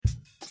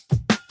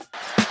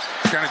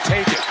Gonna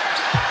take it.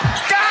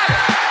 Got it!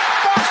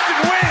 Boston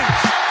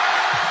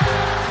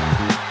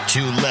wins!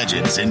 Two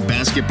legends in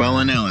basketball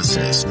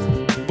analysis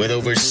with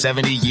over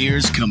 70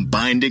 years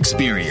combined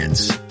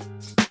experience.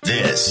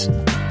 This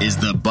is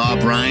the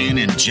Bob Ryan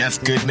and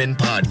Jeff Goodman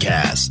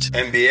podcast.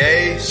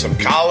 NBA, some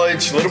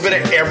college, a little bit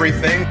of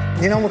everything.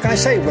 You know, what can I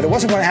say? But it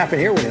wasn't going to happen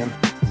here with him.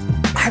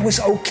 I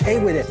was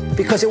okay with it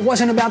because it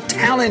wasn't about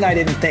talent, I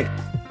didn't think.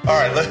 All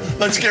right,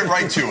 let's get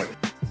right to it.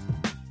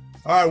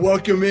 All right,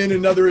 welcome in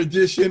another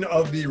edition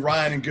of the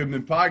Ryan and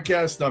Goodman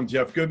podcast. I'm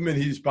Jeff Goodman.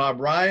 He's Bob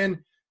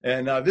Ryan.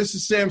 And this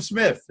is Sam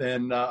Smith.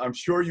 And I'm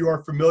sure you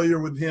are familiar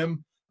with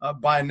him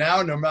by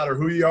now, no matter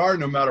who you are,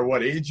 no matter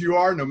what age you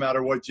are, no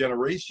matter what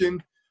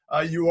generation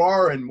you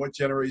are and what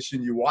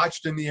generation you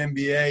watched in the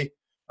NBA.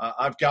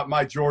 I've got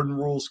my Jordan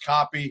Rules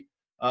copy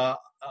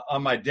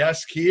on my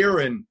desk here,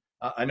 and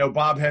I know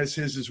Bob has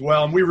his as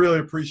well. And we really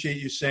appreciate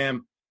you,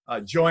 Sam,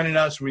 joining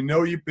us. We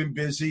know you've been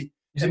busy.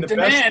 And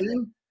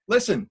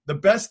the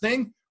best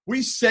thing,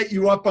 we set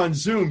you up on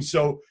Zoom,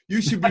 so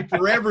you should be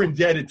forever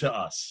indebted to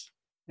us.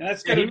 And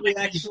that's going to be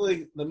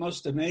actually the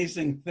most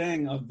amazing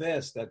thing of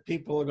this, that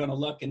people are going to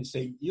look and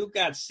say, you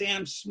got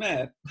Sam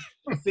Smith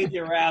to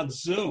figure out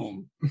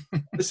Zoom.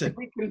 Listen,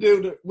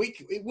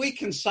 we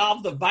can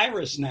solve the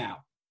virus now.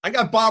 I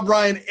got Bob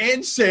Ryan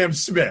and Sam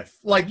Smith.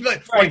 Like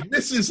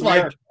this is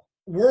like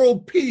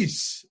world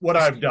peace, what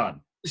I've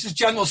done. This is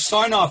General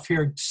Sarnoff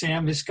here,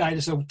 Sam. This guy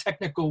is a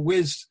technical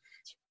whiz.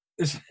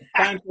 It's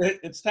time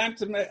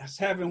to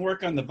have him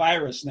work on the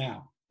virus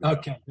now.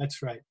 Okay,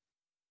 that's right.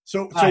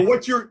 So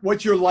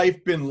what's your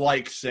life been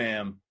like,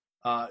 Sam,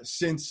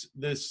 since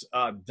this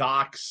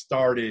doc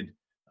started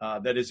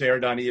that is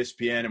aired on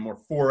ESPN, and we're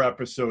 4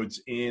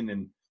 episodes in,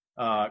 and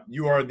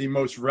you are the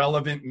most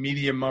relevant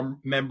media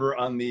member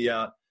on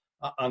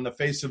the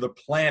face of the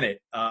planet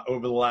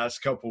over the last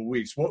couple of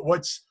weeks.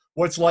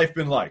 What's life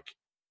been like?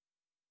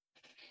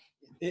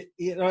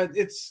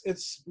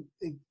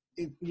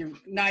 You're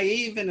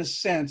naive in a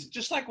sense,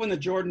 just like when the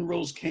Jordan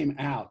Rules came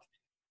out.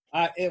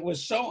 It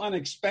was so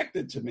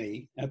unexpected to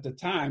me at the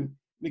time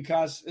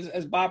because,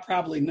 as Bob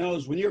probably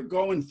knows, when you're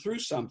going through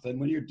something,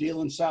 when you're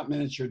dealing something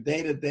and it's your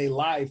day-to-day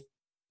life,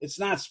 it's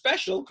not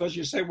special because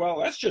you say, well,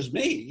 that's just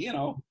me. You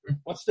know,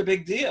 what's the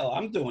big deal?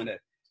 I'm doing it.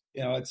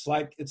 You know, it's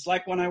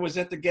like when I was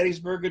at the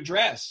Gettysburg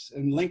Address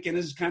and Lincoln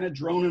is kind of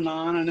droning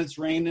on and it's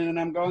raining and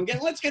I'm going,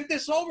 let's get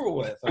this over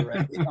with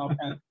already. You know,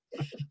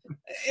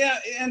 yeah,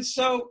 and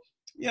so,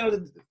 you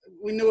know,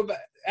 we knew about,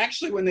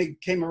 actually when they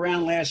came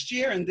around last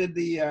year and did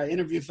the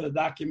interview for the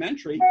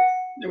documentary,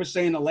 they were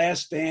saying The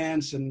Last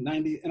Dance and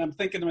 90, and I'm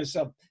thinking to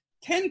myself,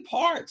 10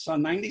 parts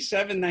on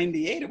 97,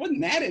 98, it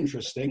wasn't that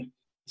interesting.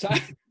 So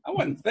I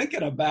wasn't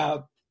thinking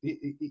about,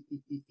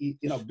 you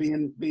know,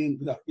 being,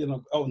 you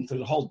know, going through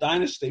the whole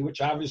dynasty, which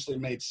obviously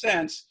made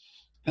sense.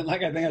 And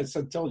like I think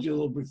I told you a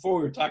little before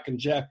we were talking,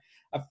 Jeff,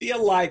 I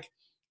feel like,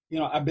 you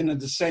know, I've been in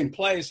the same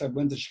place. I've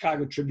been to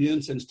Chicago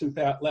Tribune since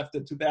left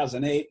in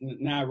 2008, and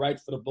now I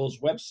write for the Bulls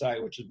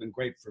website, which has been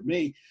great for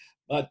me.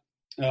 But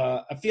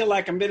I feel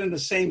like I've been in the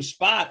same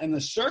spot, and the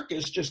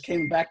circus just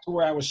came back to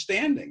where I was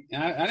standing.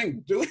 I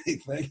didn't do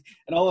anything,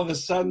 and all of a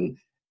sudden,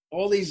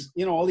 all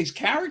these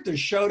characters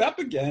showed up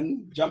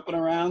again, jumping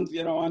around,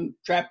 you know, on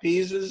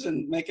trapezes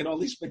and making all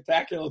these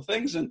spectacular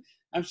things. And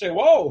I'm saying,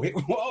 whoa,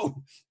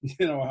 you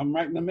know, I'm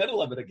right in the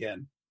middle of it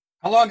again.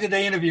 How long did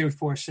they interview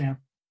for, Sam?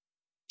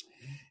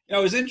 You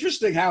know, it was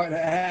interesting how it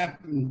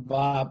happened,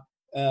 Bob.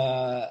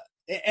 And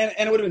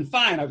it would have been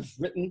fine. I've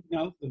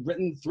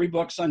written 3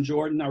 books on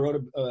Jordan. I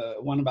wrote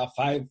one about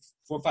 4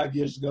 or 5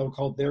 years ago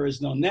called There Is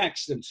No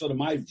Next, and sort of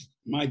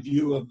my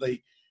view of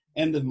the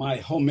end of my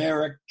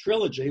Homeric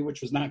trilogy,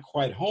 which was not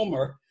quite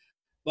Homer,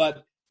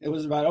 but it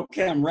was about,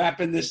 okay, I'm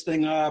wrapping this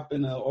thing up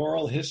in an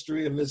oral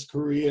history of his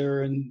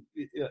career, and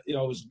you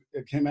know,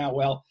 it came out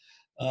well.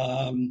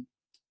 And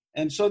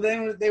so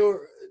then they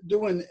were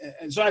doing,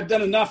 and so I've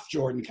done enough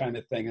Jordan kind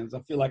of thing, and I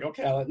feel like,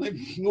 okay, let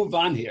me move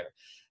on here.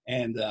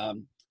 And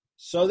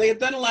so they had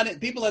done a lot of,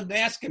 people had been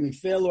asking me,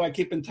 Phil, who I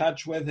keep in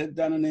touch with, had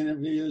done an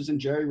interviews, and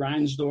Jerry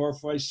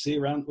Reinsdorf, who I see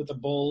around with the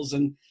Bulls,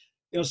 and,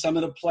 you know, some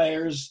of the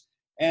players,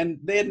 and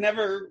they had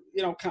never,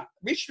 you know,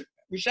 reached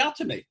out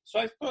to me. So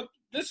I thought,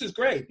 this is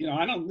great. You know,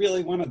 I don't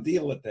really want to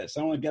deal with this.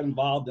 I don't want to get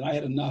involved, and I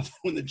had enough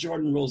when the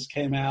Jordan Rules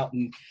came out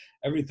and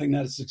everything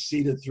that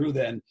succeeded through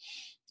then.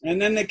 And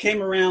then they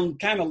came around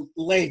kind of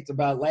late,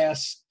 about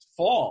last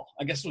fall.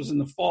 I guess it was in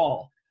the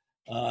fall.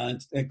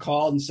 They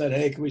called and said,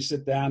 hey, can we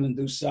sit down and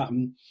do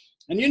something?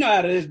 And you know how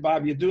it is,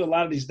 Bob. You do a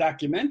lot of these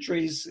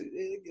documentaries,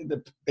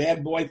 the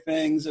bad boy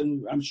things,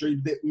 and I'm sure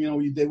you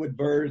did with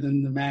Bird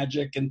and the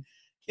Magic. And,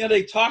 you know,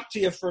 they talk to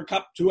you for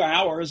 2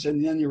 hours,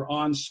 and then you're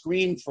on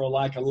screen for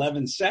like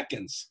 11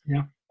 seconds.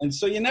 Yeah. And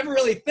so you never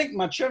really think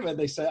much of it.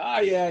 They say,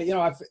 oh, yeah, you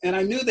know, and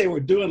I knew they were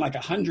doing like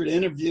 100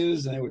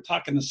 interviews, and they were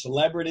talking to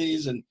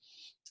celebrities and,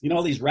 you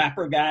know, these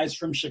rapper guys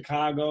from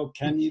Chicago,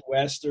 Kanye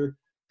West, or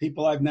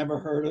people I've never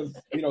heard of,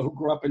 you know, who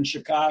grew up in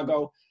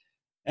Chicago.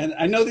 And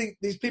I know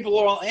these people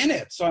are all in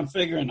it. So I'm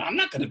figuring I'm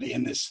not going to be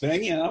in this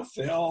thing, you know,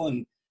 Phil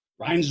and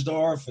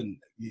Reinsdorf and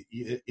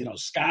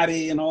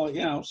Scotty and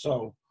all,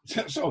 so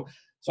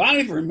I don't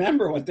even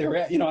remember what they were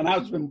at, and I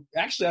was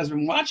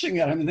been watching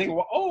it. I'm thinking,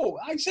 well, oh,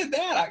 I said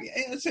that.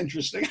 That's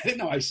interesting. I didn't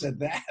know I said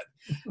that.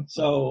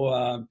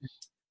 So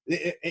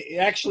it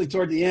actually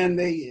toward the end,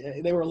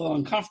 they were a little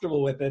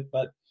uncomfortable with it.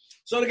 But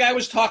so the guy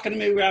was talking to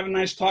me. We were having a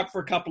nice talk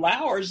for a couple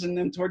hours. And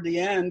then toward the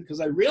end, because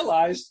I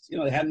realized,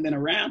 they hadn't been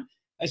around,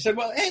 I said,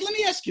 well, hey, let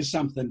me ask you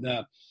something.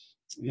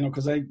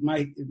 Because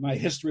my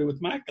history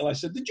with Michael, I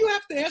said, did you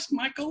have to ask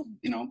Michael,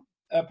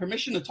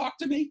 permission to talk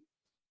to me?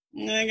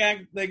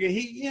 And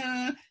he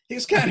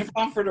was kind of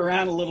offered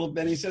around a little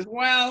bit. He says,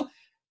 well,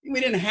 we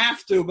didn't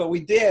have to, but we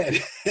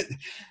did.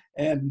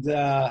 And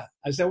I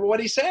said, well,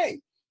 what'd he say?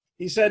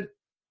 He said,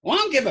 well, I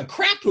don't give a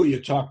crap who you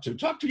talk to.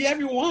 Talk to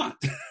whoever you want.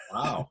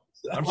 Wow.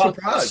 I'm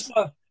surprised.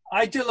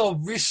 I did a little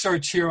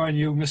research here on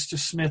you, Mr.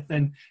 Smith,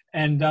 and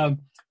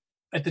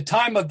at the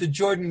time of the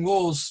Jordan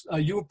rules,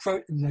 you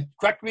approached,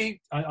 correct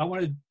me, I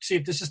want to see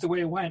if this is the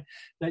way it went,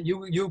 that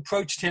you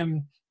approached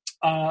him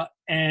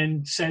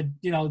and said,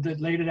 that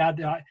laid it out,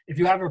 if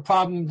you have a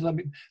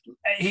problem,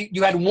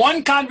 you had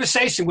one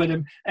conversation with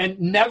him, and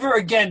never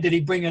again did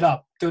he bring it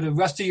up through the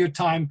rest of your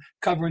time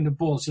covering the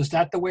Bulls. Is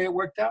that the way it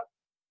worked out?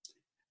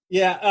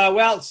 Yeah,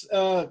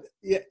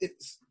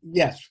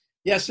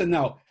 yes and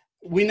no.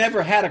 We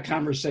never had a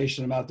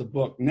conversation about the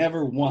book,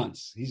 never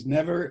once. He's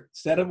never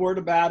said a word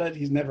about it.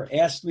 He's never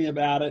asked me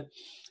about it.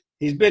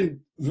 He's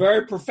been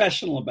very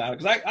professional about it.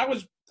 Because I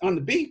was on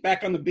the beat,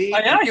 back on the beat.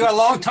 Yeah, you had a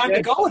long time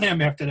to go with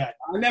him after that.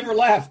 I never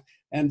left.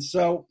 And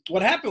so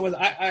what happened was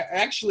I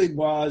actually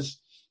was,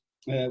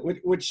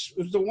 which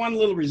was the one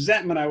little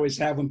resentment I always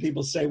have when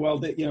people say, well,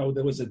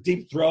 there was a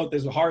deep throat.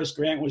 There's a Horace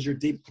Grant was your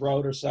deep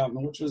throat or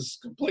something, which was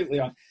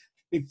completely on.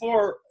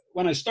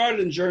 When I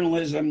started in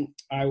journalism,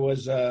 I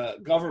was a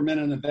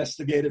government and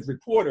investigative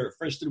reporter,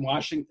 first in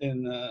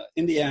Washington,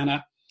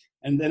 Indiana,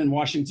 and then in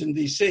Washington,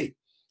 D.C.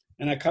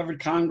 And I covered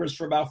Congress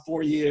for about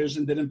 4 years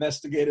and did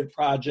investigative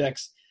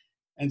projects.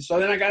 And so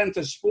then I got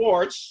into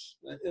sports,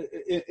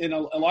 in a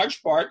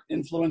large part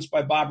influenced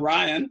by Bob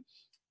Ryan,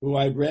 who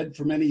I read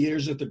for many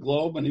years at the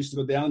Globe. And I used to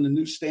go down the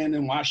newsstand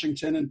in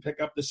Washington and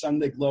pick up the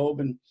Sunday Globe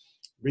and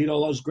read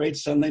all those great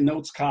Sunday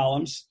Notes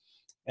columns.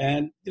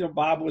 And,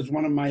 Bob was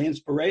one of my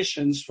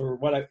inspirations for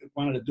what I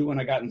wanted to do when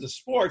I got into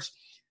sports.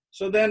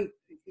 So then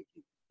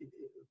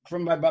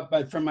from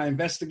my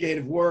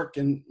investigative work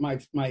and my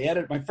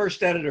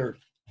first editor,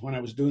 when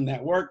I was doing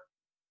that work,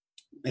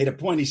 made a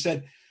point. He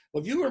said,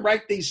 well, if you were to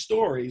write these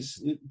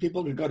stories,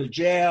 people could go to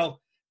jail,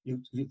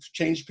 you've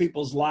changed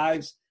people's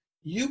lives.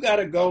 You got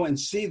to go and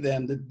see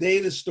them the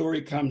day the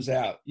story comes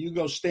out. You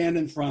go stand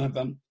in front of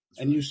them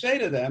and you say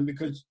to them,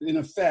 because in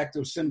effect,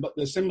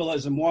 the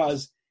symbolism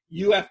was,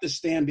 you have to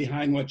stand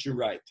behind what you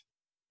write.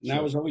 And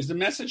that was always the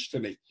message to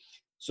me.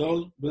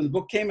 So when the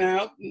book came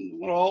out,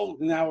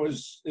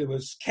 it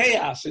was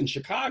chaos in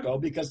Chicago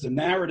because the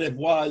narrative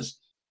was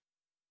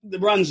the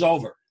run's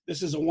over.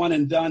 This is a one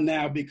and done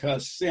now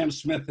because Sam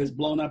Smith has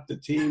blown up the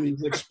team.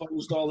 He's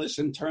exposed all this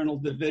internal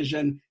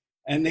division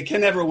and they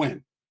can never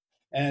win.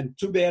 And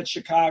too bad,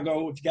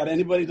 Chicago. If you got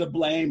anybody to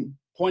blame,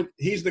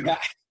 he's the guy.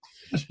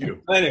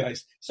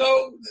 Anyways,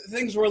 so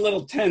things were a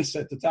little tense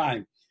at the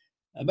time.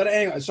 But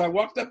anyway, so I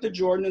walked up to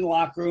Jordan in the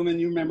locker room,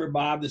 and you remember,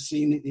 Bob, the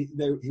scene.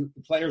 The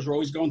players were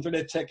always going through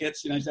their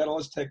tickets. He's had all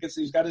his tickets.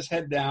 And he's got his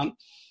head down.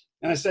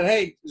 And I said,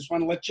 hey, just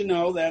want to let you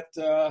know that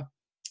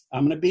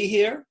I'm going to be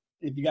here.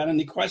 If you got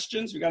any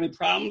questions, if you got any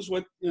problems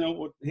with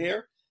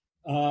here,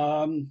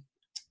 I'm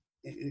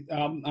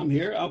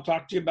here. I'll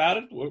talk to you about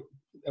it,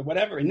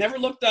 whatever. He never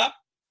looked up,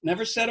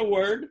 never said a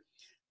word.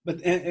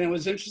 But and it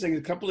was interesting.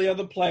 A couple of the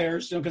other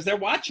players, because they're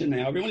watching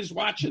now. Everybody's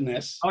watching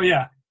this. Oh,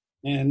 yeah.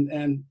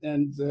 And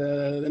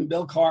then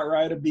Bill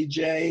Cartwright of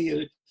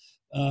BJ,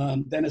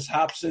 Dennis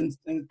Hobson,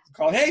 and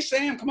called, hey,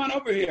 Sam, come on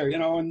over here,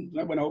 and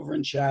I went over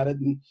and chatted.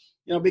 And,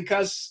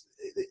 because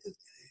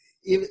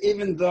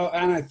even though,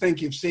 and I think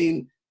you've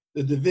seen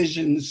the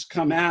divisions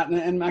come out,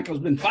 and Michael's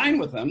been fine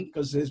with them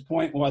because his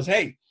point was,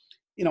 hey,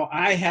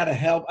 I had to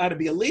help. I had to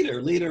be a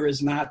leader. Leader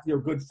is not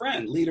your good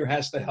friend. Leader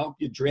has to help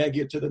you, drag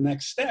you to the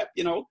next step.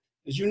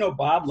 As you know,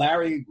 Bob,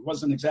 Larry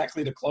wasn't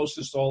exactly the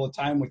closest all the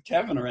time with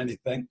Kevin or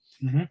anything.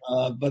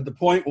 Mm-hmm. But the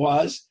point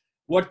was,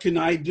 what can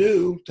I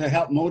do to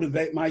help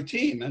motivate my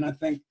team? And I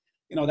think,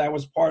 that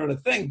was part of the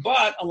thing.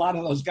 But a lot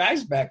of those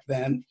guys back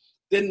then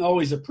didn't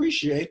always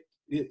appreciate,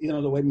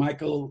 the way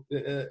Michael,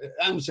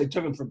 I would say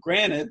took him for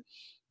granted,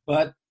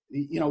 but,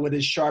 with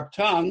his sharp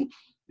tongue,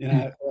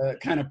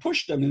 kind of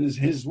pushed him in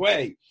his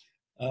way.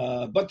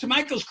 But to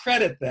Michael's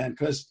credit then,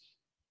 because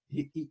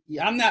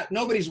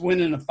nobody's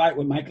winning a fight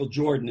with Michael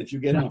Jordan if you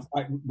get in a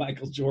fight with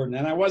Michael Jordan.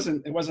 And it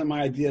wasn't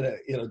my idea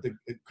to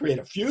create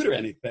a feud or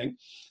anything,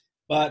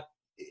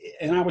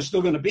 and I was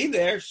still going to be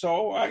there.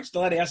 So I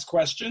still had to ask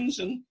questions,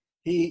 and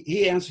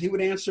he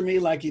would answer me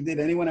like he did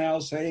anyone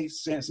else. Hey,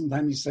 Sam,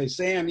 sometimes he'd say,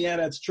 Sam, yeah,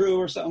 that's true,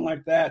 or something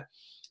like that.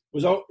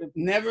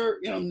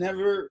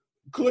 Never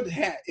could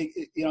have,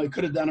 he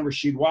could have done a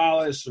Rasheed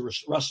Wallace or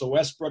Russell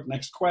Westbrook.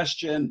 Next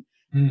question.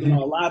 Mm-hmm.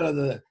 A lot of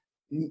the,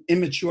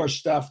 immature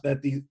stuff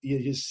that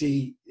you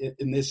see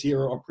in this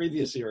era or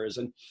previous eras,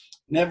 and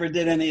never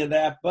did any of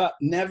that, but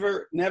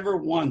never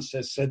once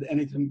has said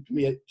anything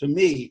to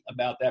me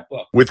about that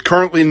book. With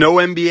currently no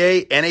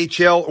NBA,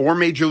 NHL, or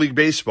Major League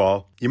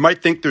Baseball, you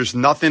might think there's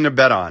nothing to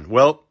bet on.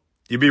 Well,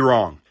 you'd be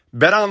wrong.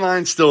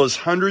 BetOnline still has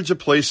hundreds of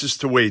places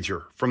to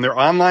wager, from their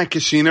online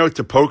casino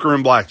to poker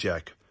and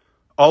blackjack.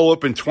 All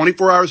open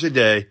 24 hours a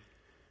day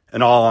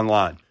and all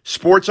online.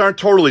 Sports aren't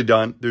totally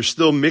done. There's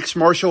still mixed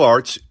martial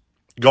arts,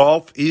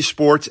 golf,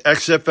 esports,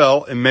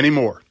 XFL, and many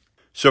more.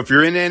 So if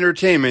you're into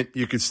entertainment,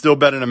 you can still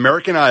bet on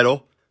American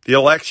Idol, the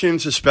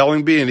elections, the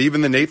spelling bee, and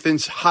even the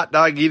Nathan's hot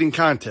dog eating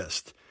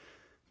contest.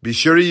 Be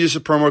sure to use the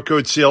promo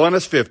code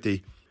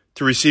CLNS50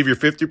 to receive your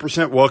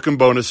 50% welcome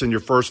bonus in your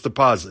first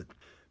deposit.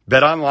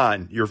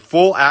 BetOnline, your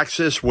full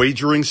access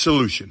wagering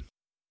solution.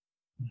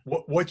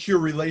 What's your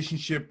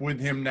relationship with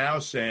him now,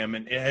 Sam?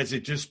 And has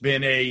it just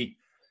been I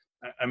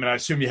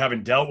assume you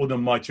haven't dealt with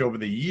him much over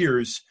the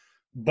years,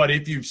 but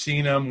if you've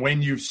seen him,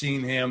 when you've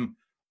seen him,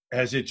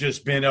 has it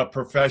just been a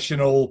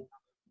professional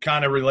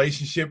kind of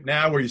relationship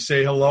now where you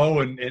say hello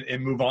and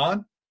move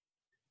on?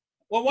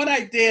 Well, what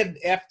I did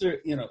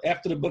after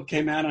the book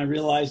came out, I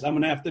realized I'm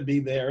going to have to be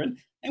there. And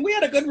we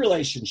had a good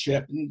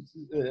relationship in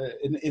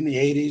the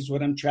 80s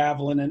when I'm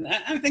traveling. And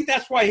I think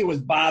that's why he was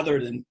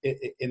bothered in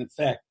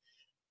effect.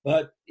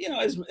 But,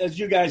 as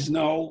you guys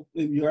know,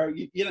 you're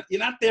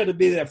not there to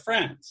be their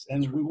friends.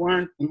 And we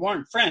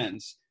weren't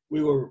friends.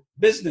 We were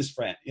business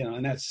friends,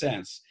 in that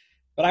sense.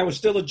 But I was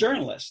still a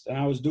journalist, and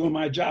I was doing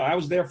my job. I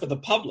was there for the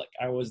public.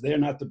 I was there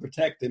not to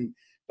protect him.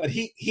 But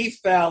he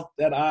felt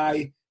that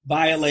I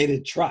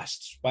violated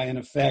trust by, in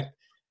effect,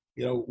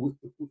 I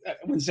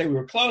wouldn't say we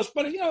were close,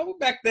 but,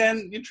 back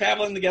then, you're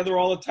traveling together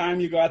all the time.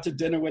 You go out to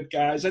dinner with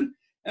guys. And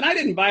I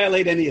didn't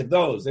violate any of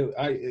those.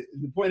 The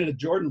point of the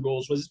Jordan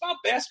rules was it's about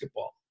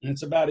basketball, and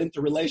it's about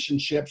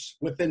interrelationships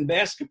within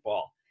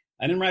basketball.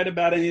 I didn't write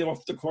about any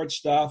off-the-court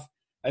stuff.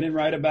 I didn't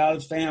write about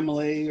his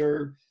family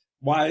or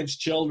wives,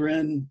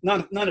 children,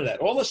 none of that.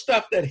 All the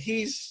stuff that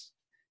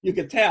you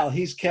could tell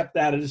he's kept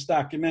out of this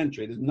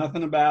documentary. There's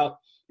nothing about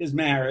his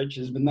marriage.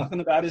 There's been nothing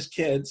about his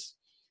kids.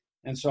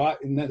 And so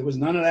there was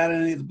none of that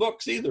in any of the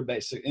books either,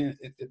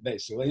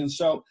 basically. And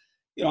so,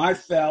 I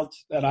felt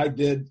that I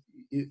did,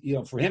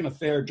 for him, a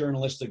fair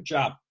journalistic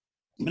job.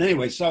 But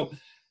anyway, so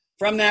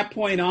from that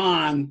point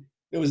on,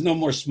 there was no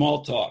more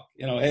small talk.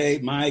 Hey,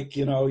 Mike,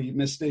 you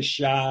missed this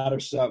shot or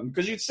something.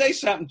 Because you'd say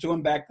something to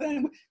him back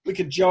then. We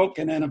could joke.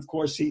 And then, of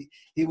course, he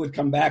would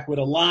come back with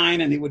a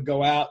line, and he would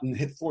go out and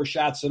hit 4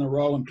 shots in a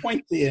row and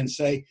point to you and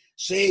say,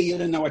 see, you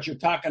didn't know what you're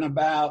talking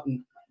about.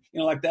 And,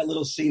 like that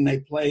little scene they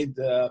played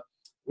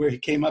where he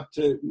came up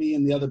to me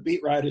and the other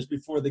beat writers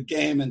before the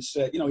game and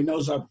said, he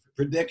knows our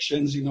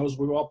predictions. He knows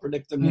we all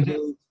predict him to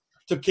do.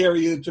 Took care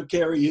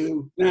of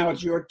you. Now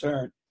it's your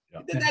turn.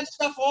 Yep. He did that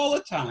stuff all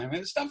the time,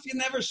 and stuff you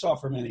never saw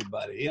from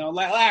anybody.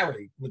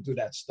 Larry would do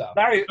that stuff.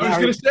 I was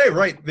going to say,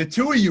 right, the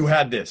two of you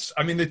had this.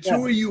 I mean, the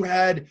two of you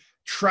had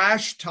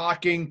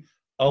trash-talking,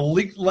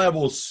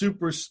 elite-level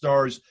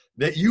superstars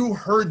that you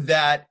heard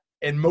that,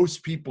 and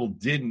most people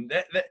didn't.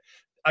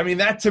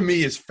 That to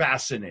me is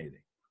fascinating.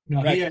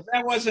 No, right?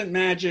 That wasn't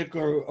Magic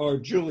or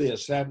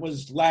Julius. That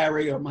was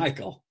Larry or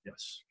Michael.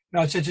 Yes.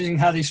 No, it's interesting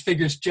how these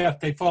figures, Jeff,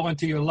 they fall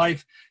into your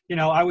life.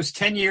 I was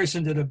 10 years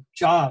into the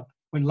job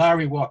when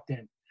Larry walked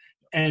in,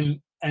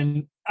 and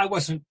I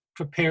wasn't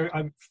prepared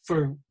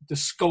for the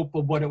scope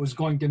of what it was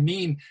going to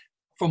mean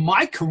for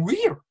my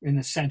career, in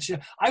a sense.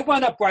 I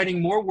wound up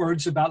writing more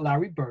words about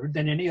Larry Bird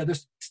than any other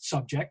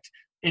subject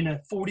in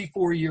a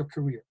 44-year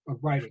career of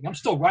writing. I'm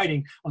still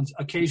writing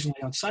occasionally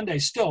on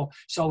Sundays still,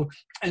 so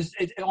it's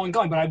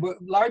ongoing. But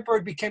Larry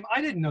Bird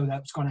I didn't know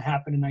that was going to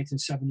happen in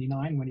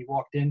 1979 when he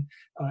walked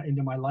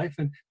into my life.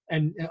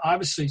 And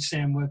obviously,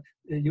 Sam,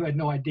 you had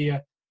no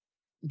idea,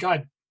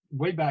 God,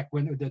 way back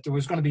when, that there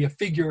was going to be a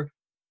figure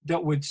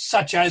that would,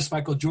 such as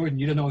Michael Jordan.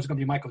 You didn't know it was going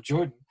to be Michael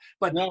Jordan.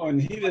 But no,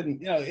 and he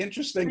didn't,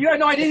 interesting. You had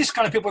no idea these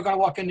kind of people are going to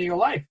walk into your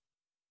life.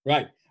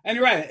 Right. And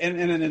you're right. And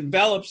it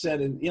envelops it.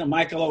 And,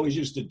 Michael always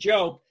used to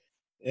joke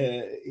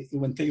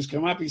when things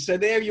come up. He said,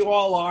 there you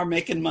all are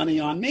making money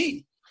on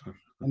me.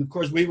 And, of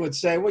course, we would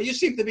say, well, you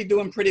seem to be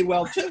doing pretty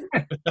well, too.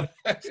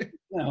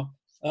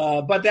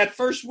 But that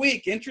first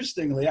week,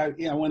 interestingly, I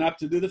went up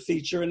to do the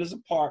feature in his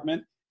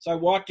apartment. So I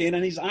walk in,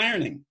 and he's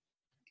ironing.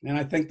 And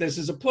I think this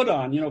is a put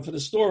on, for the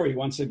story. He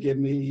wants to give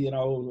me,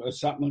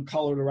 something in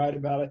color to write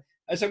about it.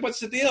 I said, what's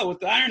the deal with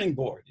the ironing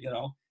board,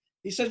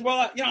 He says, well,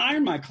 I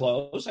iron my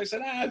clothes. I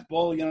said, it's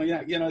bull,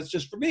 it's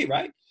just for me,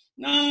 right?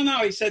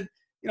 No. He said,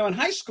 in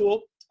high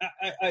school,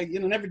 I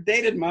never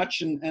dated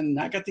much, and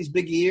I got these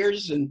big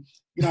ears, and,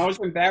 I was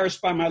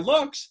embarrassed by my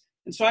looks.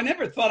 And so I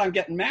never thought I'm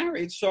getting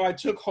married. So I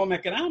took home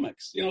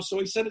economics, so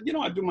he said,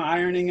 I do my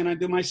ironing and I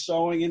do my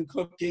sewing and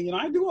cooking,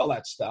 I do all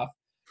that stuff.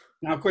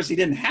 Now, of course, he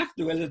didn't have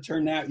to, as it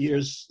turned out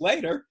years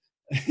later,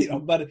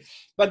 but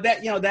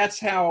that, that's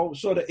how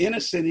sort of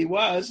innocent he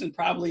was, and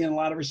probably in a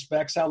lot of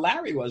respects how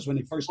Larry was when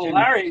he first came.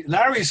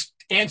 Larry's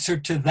answer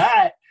to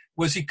that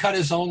was he cut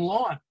his own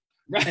lawn.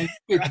 And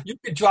you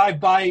could drive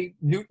by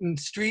Newton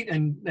Street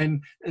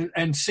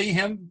and see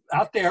him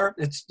out there.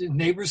 It's the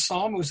neighbors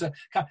saw him.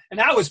 And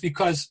that was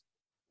because,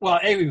 well,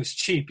 he was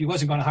cheap. He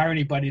wasn't going to hire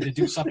anybody to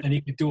do something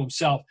he could do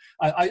himself.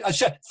 I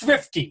said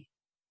thrifty.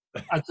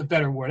 That's a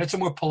better word. That's a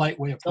more polite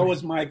way of putting it. So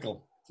was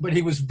Michael. But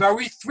he was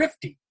very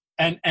thrifty.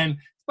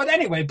 But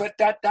anyway,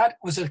 that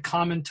was a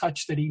common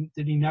touch that he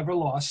never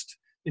lost,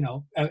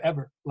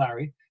 ever,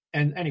 Larry.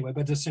 And anyway,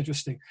 but that's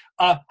interesting.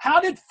 How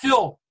did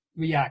Phil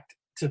react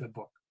to the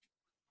book?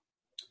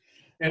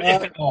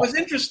 It was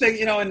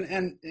interesting,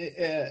 and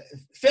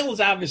Phil is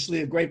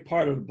obviously a great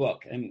part of the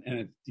book. And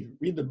if you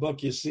read the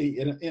book, you see,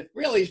 it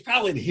really is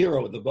probably the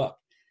hero of the book,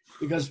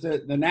 because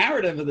the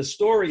narrative of the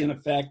story, in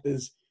effect,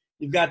 is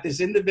you've got this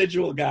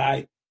individual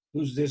guy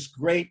who's this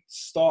great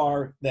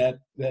star that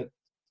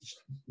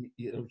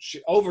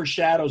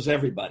overshadows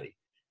everybody.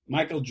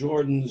 Michael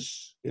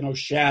Jordan's,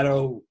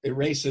 shadow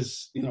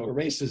erases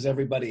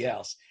everybody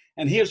else.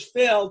 And here's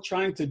Phil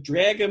trying to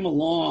drag him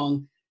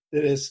along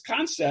to this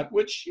concept,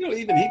 which,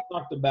 even he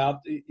talked about,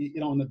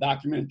 in the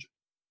documentary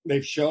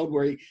they've showed,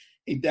 where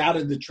he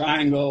doubted the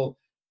triangle,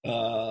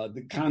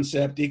 the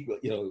concept,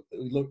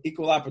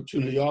 equal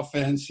opportunity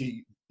offense.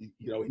 He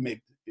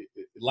made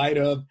light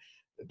of,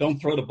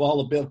 don't throw the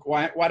ball to Bill.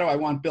 Why do I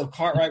want Bill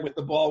Cartwright with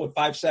the ball with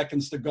 5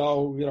 seconds to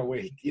go, where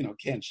he,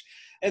 can't.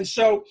 And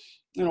so,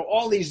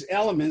 all these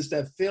elements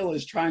that Phil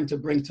is trying to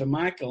bring to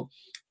Michael.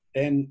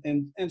 And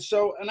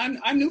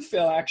I knew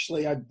Phil,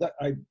 actually.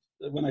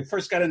 When I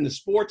first got into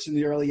sports in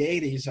the early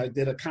 80s, I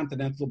did a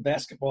Continental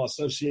Basketball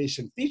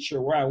Association feature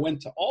where I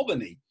went to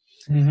Albany,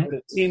 with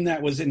a team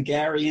that was in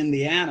Gary,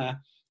 Indiana,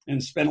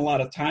 and spent a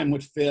lot of time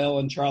with Phil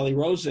and Charlie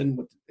Rosen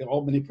with the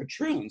Albany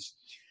Patroons.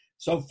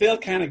 So Phil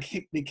kind of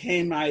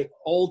became my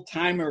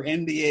old-timer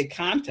NBA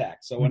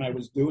contact. So when I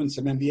was doing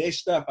some NBA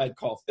stuff, I'd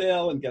call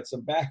Phil and get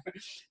some back.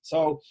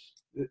 So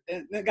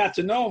and I got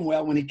to know him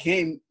well when he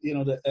came,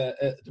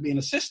 to be an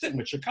assistant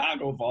with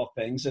Chicago, of all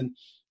things. And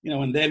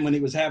and then when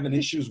he was having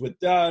issues with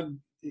Doug,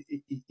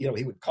 he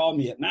would call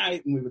me at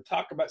night and we would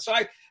talk about.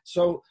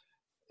 So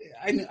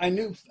I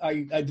knew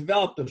I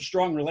developed a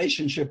strong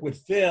relationship with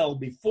Phil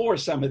before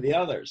some of the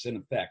others, in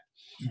effect.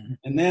 Mm-hmm.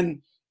 And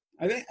then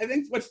I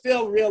think what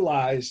Phil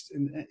realized,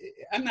 and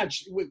I'm not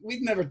sure,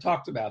 we've never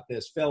talked about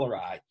this, Phil or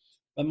I,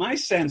 but my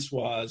sense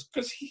was,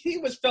 because he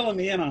was filling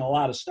me in on a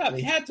lot of stuff.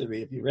 He had to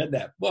be. If you read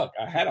that book,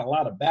 I had a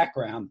lot of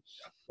background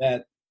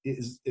that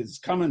is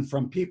coming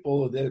from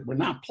people that were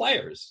not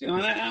players, and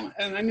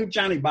I knew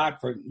Johnny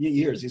Bach for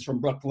years. He's from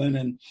Brooklyn,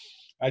 and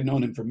I'd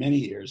known him for many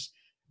years.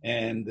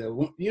 And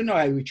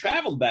we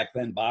traveled back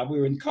then, Bob. We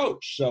were in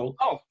coach, so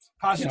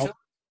positive.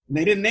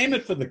 They didn't name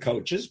it for the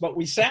coaches, but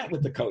we sat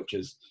with the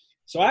coaches.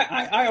 So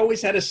I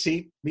always had a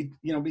seat,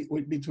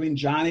 between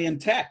Johnny and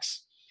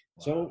Tex.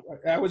 So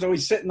I was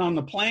always sitting on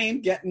the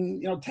plane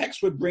getting,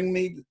 Tex would bring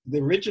me the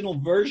original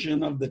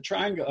version of the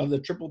triangle of the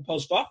triple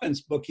post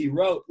offense book he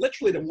wrote,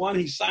 literally the one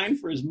he signed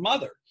for his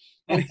mother.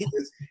 And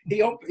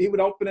he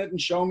would open it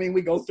and show me.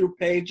 We go through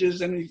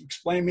pages and he'd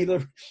explain me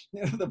the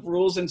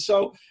rules. And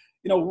so,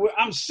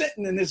 I'm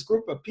sitting in this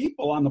group of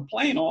people on the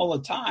plane all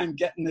the time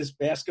getting this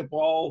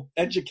basketball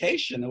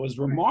education. It was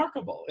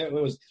remarkable.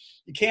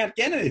 You can't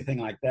get anything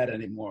like that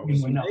anymore. It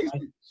was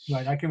amazing.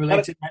 Right. I can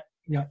relate to that.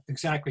 Yeah,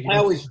 exactly.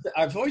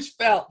 I've always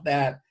felt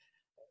that,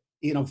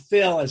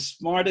 Phil, as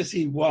smart as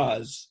he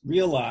was,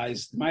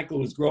 realized Michael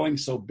was growing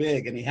so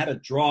big and he had to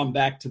draw him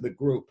back to the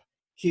group,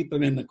 keep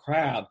him in the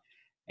crowd.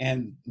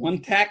 And one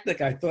tactic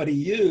I thought he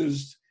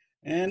used,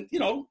 and,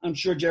 I'm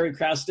sure Jerry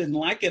Krause didn't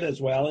like it as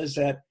well, is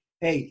that,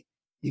 hey,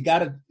 you got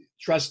to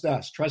trust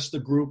us, trust the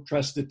group,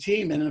 trust the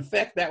team. And in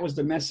effect, that was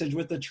the message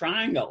with the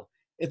triangle.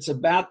 It's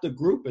about the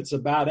group. It's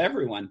about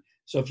everyone.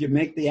 So if you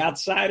make the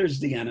outsiders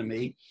the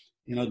enemy,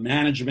 the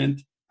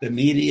management, the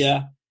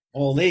media,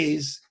 all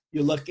these,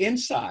 you look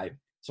inside.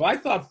 So I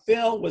thought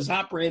Phil was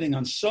operating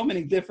on so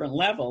many different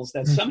levels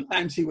that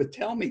sometimes he would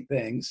tell me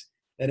things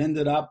that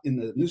ended up in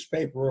the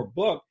newspaper or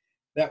book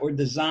that were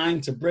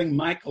designed to bring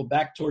Michael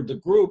back toward the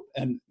group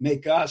and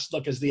make us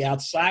look as the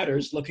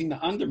outsiders looking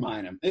to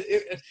undermine him.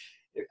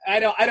 I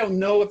don't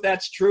know if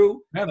that's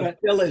true, but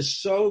Phil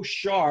is so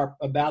sharp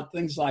about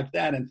things like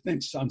that and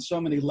thinks on so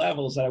many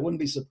levels that I wouldn't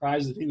be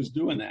surprised if he was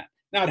doing that.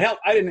 Now it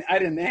helped. I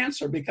didn't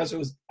answer because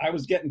I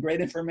was getting great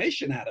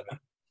information out of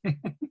it.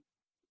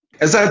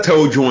 As I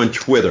told you on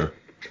Twitter,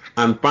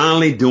 I'm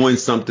finally doing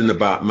something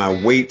about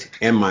my weight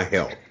and my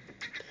health.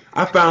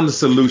 I found a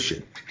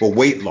solution for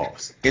weight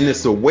loss, and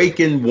it's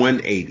Awaken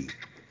 180.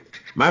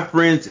 My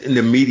friends in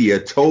the media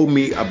told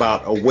me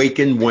about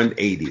Awaken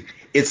 180.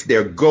 It's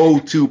their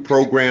go-to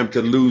program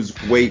to lose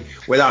weight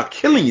without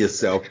killing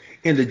yourself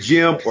in the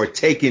gym or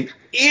taking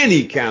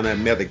any kind of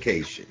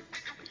medication.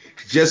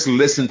 Just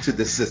listen to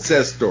the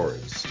success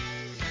stories.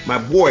 My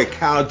boy,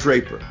 Kyle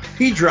Draper,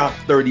 he dropped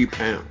 30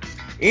 pounds.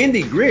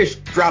 Andy Grish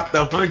dropped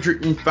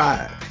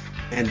 105.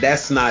 And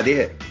that's not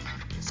it.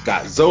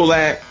 Scott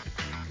Zolak,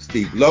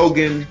 Steve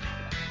Logan,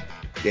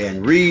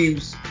 Dan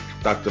Reeves,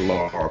 Dr.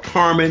 Laura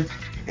Carmen,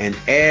 and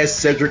add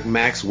Cedric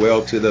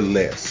Maxwell to the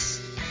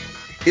list.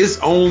 It's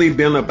only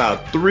been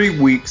about 3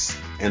 weeks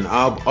and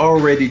I've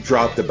already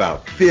dropped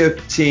about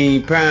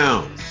 15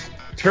 pounds.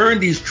 Turn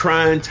these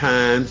trying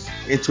times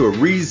into a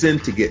reason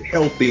to get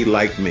healthy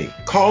like me.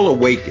 Call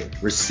Awaken.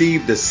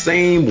 Receive the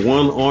same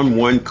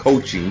one-on-one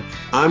coaching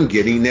I'm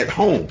getting at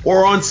home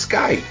or on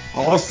Skype.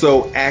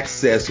 Also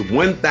access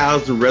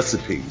 1,000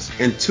 recipes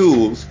and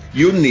tools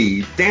you'll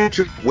need to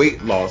ensure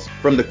weight loss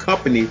from the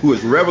company who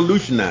has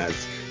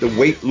revolutionized the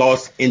weight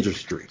loss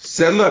industry.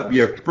 Set up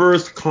your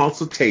first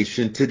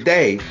consultation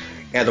today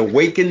at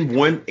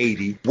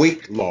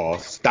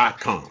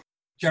awaken180weightloss.com.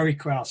 Jerry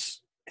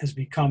Krause has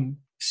become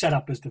set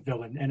up as the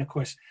villain. And of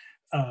course,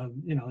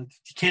 you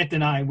can't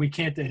deny, we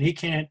can't, and he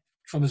can't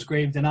from his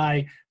grave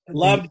deny.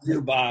 Loved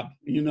you, Bob.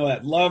 You know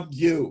that. Loved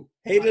you.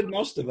 Hated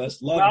most of us.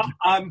 Loved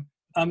you.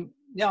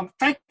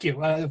 Thank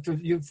you.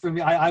 For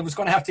me, I was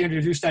going to have to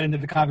introduce that into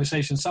the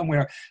conversation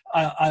somewhere.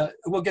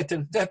 We'll get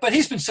to that, but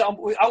he's been.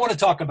 I want to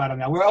talk about him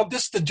now.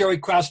 This is the Jerry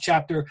Krause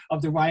chapter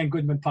of the Ryan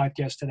Goodman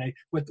podcast today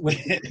with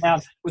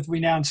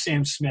renowned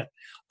Sam Smith.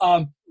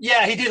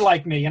 He did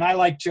like me, and I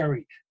like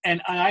Jerry,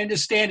 and I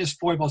understand his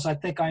foibles. I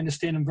think I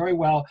understand him very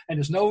well, and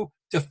there's no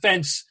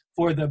defense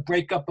for the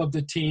breakup of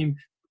the team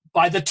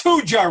by the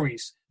two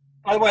Jerrys.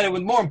 By the way, the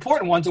more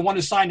important one's the one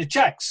who signed the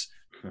checks.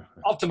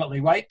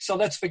 Ultimately, right? So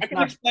let's figure. I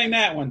can explain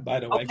that one, by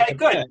the way. Okay,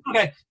 good.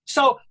 Okay,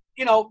 so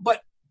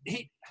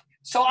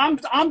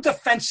I'm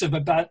defensive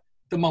about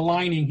the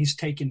maligning he's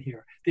taken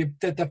here.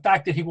 The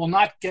fact that he will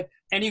not get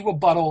any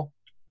rebuttal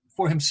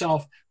for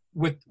himself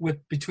with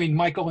between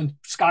Michael and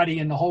Scotty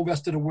and the whole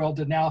rest of the world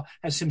that now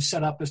has him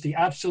set up as the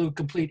absolute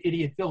complete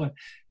idiot villain.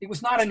 He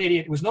was not an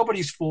idiot. He was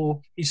nobody's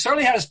fool. He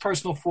certainly had his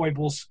personal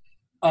foibles.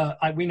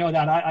 We know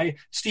that.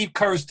 Steve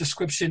Kerr's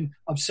description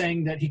of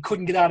saying that he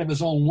couldn't get out of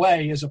his own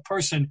way as a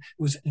person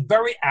was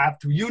very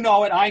apt. You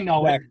know it. I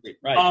know exactly, it.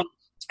 Right.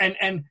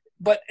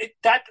 But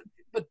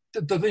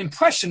the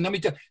impression. Let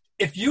me tell you,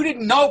 if you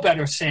didn't know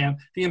better, Sam,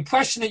 the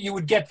impression that you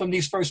would get from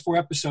these first 4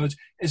 episodes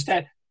is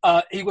that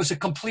he was a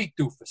complete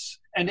doofus,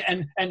 and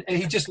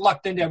he just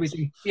lucked into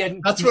everything.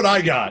 That's what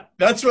I got.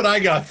 That's what I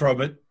got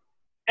from it.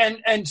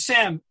 And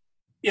Sam,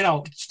 he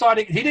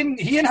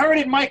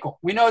inherited Michael.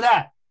 We know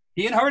that.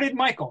 He inherited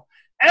Michael.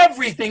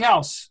 Everything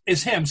else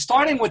is him,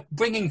 starting with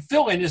bringing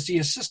Phil in as the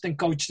assistant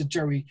coach to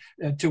Doug.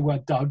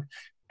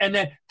 And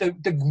then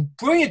the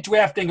brilliant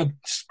drafting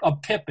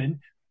of Pippen,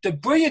 the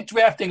brilliant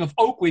drafting of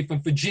Oakley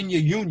from Virginia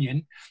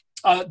Union,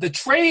 the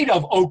trade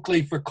of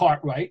Oakley for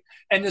Cartwright,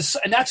 and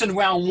that's in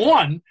round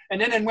 1. And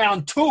then in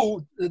round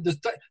 2, the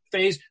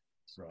phase,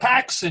 right.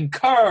 Paxson,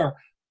 Kerr,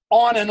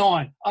 on and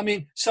on. I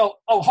mean,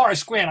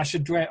 Horace Grant, I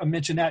should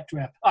mention that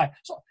draft. All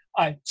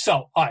right,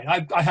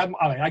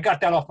 I got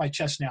that off my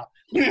chest now.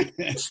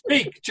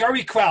 Speak,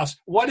 Jerry Krause.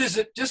 What is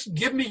it? Just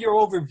give me your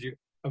overview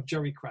of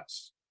Jerry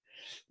Krause.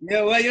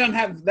 Yeah, well, you don't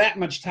have that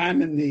much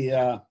time in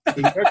the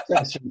work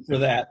session for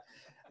that.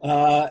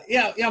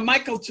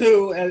 Michael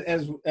too,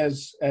 as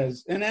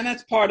and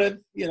that's part of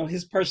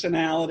his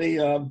personality,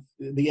 of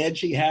the edge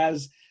he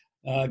has,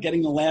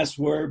 getting the last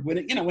word,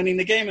 winning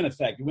the game in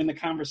effect, win the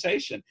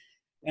conversation.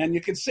 And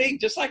you can see,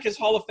 just like his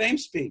Hall of Fame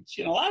speech,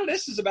 a lot of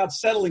this is about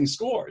settling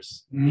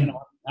scores. Mm.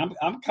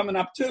 I'm coming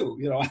up too.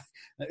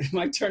 It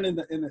might turn in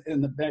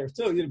the Bears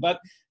too. But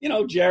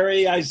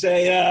Jerry,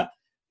 Isaiah,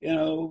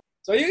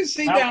 So you can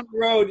see down the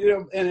road,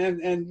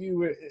 and you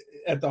were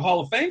at the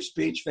Hall of Fame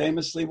speech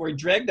famously, where he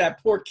dragged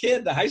that poor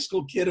kid, the high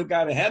school kid who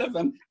got ahead of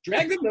him,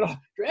 dragged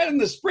him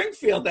to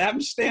Springfield to have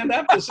him stand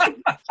up and say,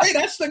 "Hey,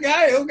 that's the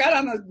guy who got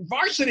on the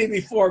varsity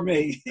before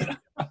me."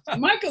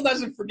 Michael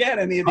doesn't forget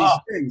any of these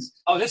things.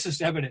 Oh, this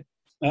is evident.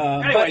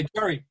 Anyway,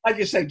 Jerry, like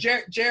you say,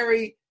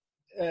 Jerry,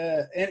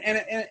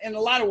 and in a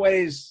lot of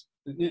ways,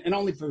 and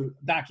only for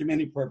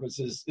documentary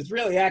purposes, it's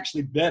really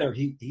actually better.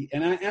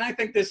 And I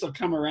think this will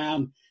come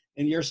around.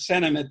 In your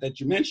sentiment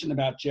that you mentioned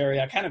about Jerry,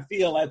 I kind of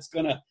feel that's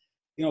going to,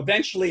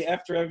 eventually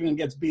after everyone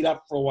gets beat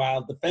up for a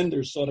while,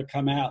 defenders sort of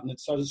come out and it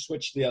sort of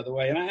switch the other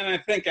way. And I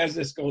think as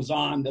this goes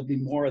on, there'll be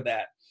more of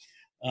that.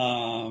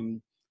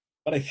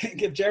 But I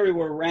think if Jerry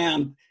were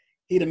around,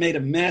 he'd have made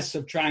a mess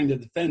of trying to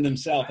defend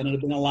himself, and it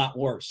would have been a lot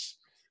worse.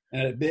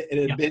 And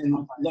it had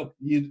been, look,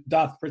 you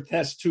doth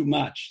protest too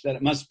much, that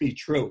it must be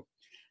true.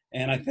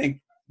 And I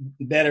think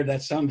better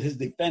that some of his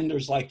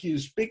defenders like you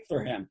speak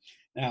for him.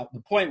 Now,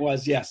 the point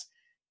was, yes,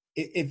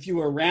 if you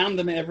were around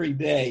them every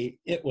day,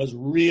 it was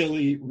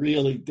really,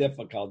 really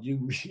difficult. You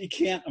really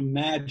can't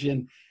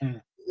imagine.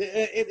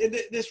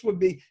 This would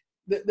be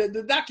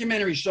the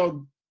documentary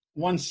showed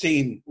one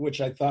scene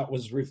which I thought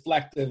was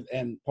reflective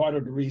and part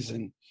of the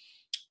reason.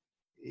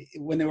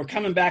 When they were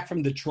coming back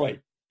from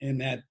Detroit in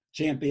that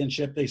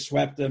championship, they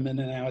swept them, and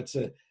now it's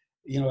a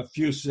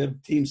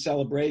effusive team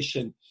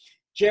celebration.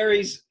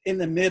 Jerry's in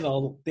the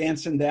middle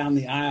dancing down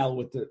the aisle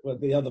with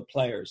the other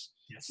players.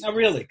 Yes. Now,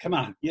 really, come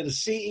on. You're the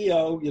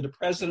CEO. You're the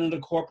president of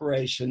a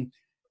corporation.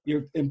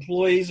 Your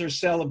employees are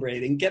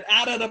celebrating. Get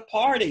out of the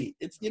party.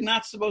 You're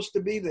not supposed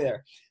to be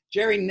there.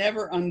 Jerry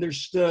never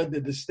understood the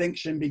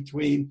distinction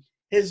between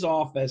his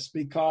office,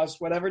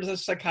 because whatever the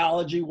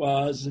psychology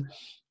was,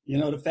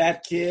 the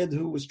fat kid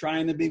who was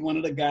trying to be one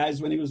of the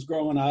guys when he was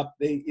growing up.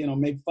 They,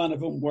 made fun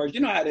of him worse.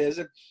 You know how it is.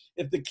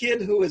 If the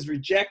kid who is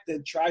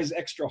rejected tries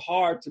extra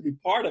hard to be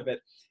part of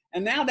it,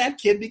 and now that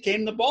kid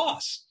became the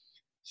boss.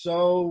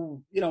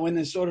 So, in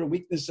this sort of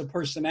weakness of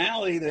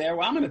personality there,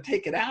 well, I'm going to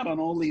take it out on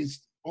all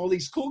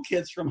these cool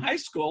kids from high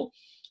school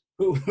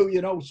who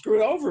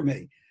screwed over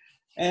me.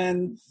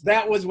 And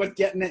that was what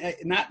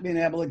not being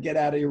able to get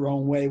out of your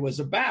own way was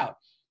about.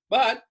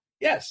 But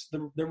yes,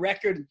 the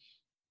record,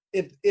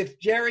 if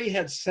Jerry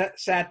had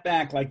sat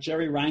back like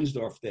Jerry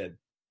Reinsdorf did,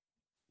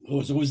 who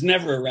was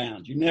never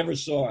around, you never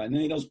saw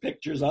any of those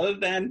pictures other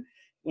than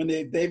when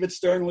David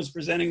Stern was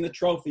presenting the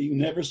trophy, you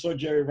never saw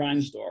Jerry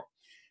Reinsdorf.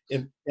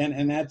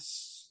 And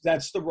that's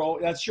the role.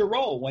 That's your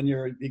role when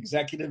you're the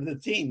executive of the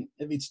team.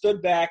 If he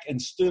stood back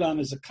and stood on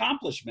his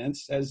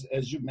accomplishments, as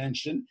you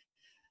mentioned,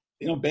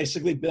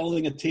 basically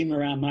building a team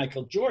around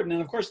Michael Jordan.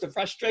 And of course, the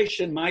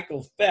frustration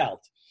Michael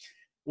felt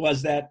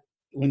was that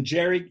when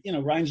Jerry,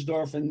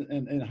 Reinsdorf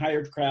and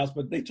hired Krause,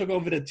 but they took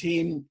over the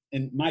team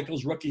in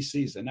Michael's rookie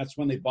season. That's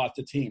when they bought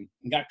the team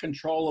and got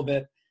control of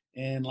it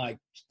in I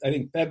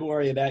think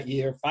February of that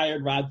year,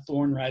 fired Rod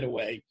Thorne right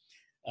away,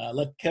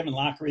 let Kevin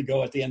Lockery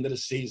go at the end of the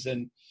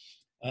season.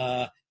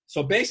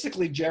 So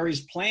basically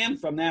Jerry's plan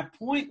from that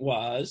point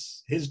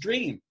was his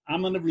dream.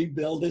 I'm going to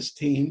rebuild this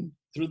team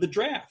through the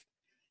draft.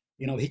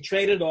 He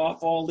traded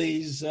off all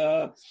these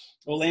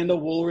Orlando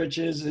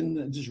Woolriches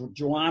and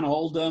Juwan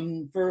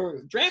Oldham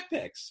for draft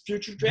picks,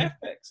 future draft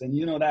picks. And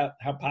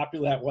how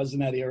popular that was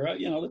in that era.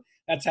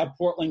 That's how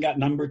Portland got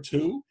number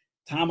 2,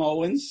 Tom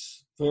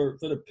Owens for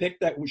the pick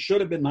that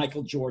should have been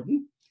Michael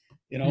Jordan.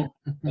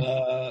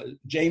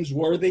 James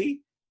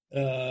Worthy.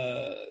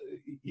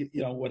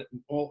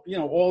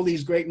 All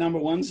these great number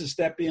ones,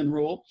 Estepie and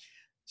Rule.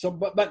 So,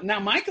 but now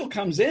Michael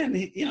comes in.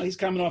 He's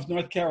coming off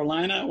North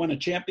Carolina, won a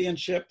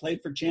championship,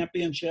 played for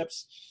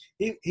championships.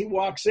 He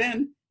walks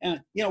in, and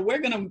we're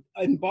going to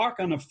embark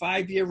on a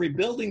 5-year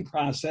rebuilding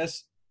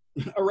process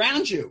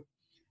around you.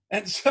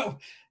 And so,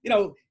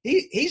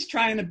 he's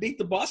trying to beat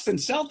the Boston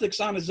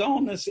Celtics on his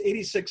own. This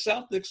 '86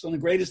 Celtics, one of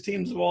the greatest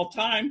teams of all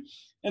time,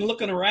 and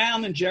looking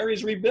around, and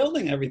Jerry's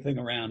rebuilding everything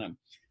around him.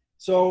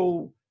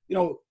 So,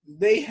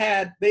 they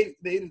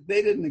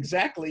didn't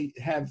exactly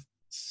have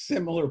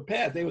similar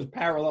path. They was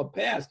parallel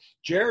paths.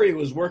 Jerry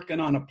was working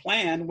on a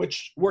plan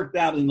which worked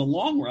out in the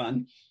long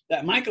run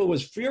that Michael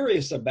was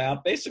furious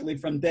about basically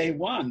from day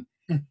one.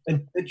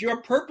 that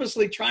you're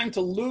purposely trying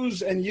to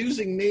lose and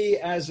using me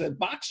as a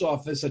box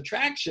office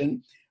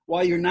attraction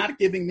while you're not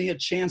giving me a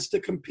chance to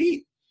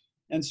compete.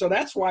 And so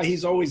that's why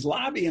he's always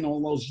lobbying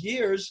all those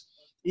years,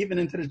 even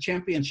into the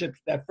championship,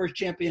 that first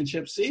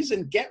championship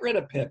season, get rid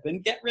of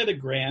Pippen, get rid of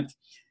Grant,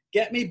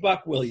 get me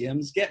Buck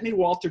Williams, get me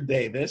Walter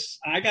Davis.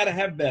 I got to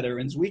have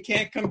veterans. We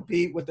can't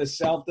compete with the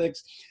Celtics,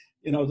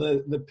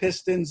 the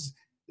Pistons.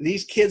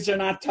 These kids are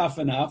not tough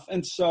enough.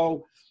 And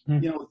so,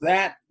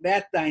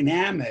 that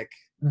dynamic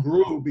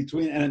grew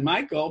between, and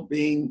Michael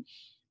being,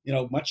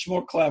 much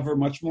more clever,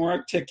 much more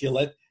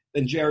articulate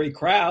than Jerry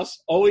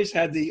Krause, always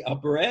had the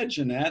upper edge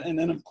in that. And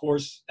then, of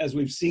course, as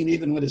we've seen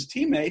even with his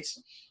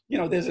teammates,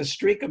 there's a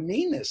streak of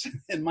meanness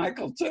in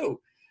Michael too.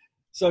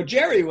 So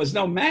Jerry was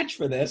no match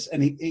for this,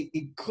 and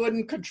he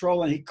couldn't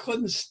control, and he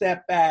couldn't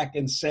step back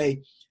and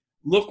say,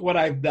 look what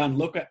I've done.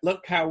 Look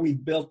how we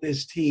built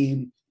this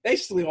team,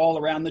 basically all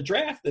around the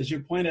draft, as you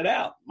pointed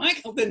out.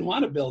 Michael didn't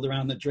want to build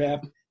around the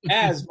draft,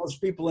 as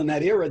most people in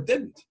that era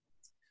didn't.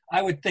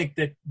 I would think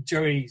that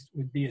Jerry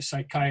would be a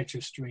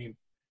psychiatrist's dream,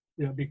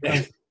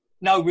 because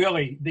no,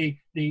 really, the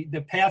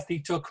path he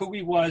took, who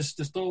he was,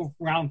 this little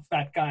round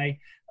fat guy,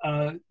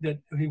 that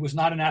he was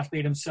not an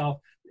athlete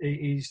himself.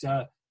 He's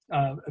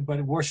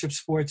but worshipped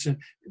sports and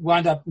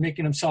wound up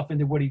making himself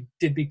into what he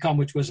did become,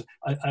 which was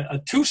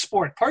a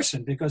two-sport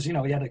person, because, he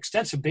had an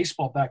extensive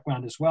baseball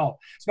background as well.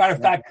 As a matter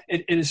of fact,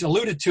 it is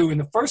alluded to in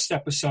the first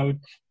episode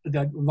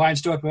that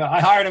Reinsdorf,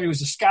 I hired him. He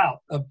was a scout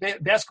of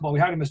basketball.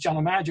 We hired him as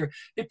general manager.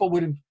 People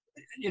wouldn't,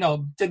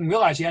 didn't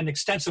realize he had an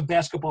extensive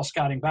basketball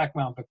scouting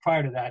background. But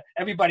prior to that,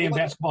 everybody in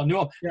basketball knew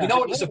him. Yeah. You know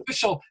what his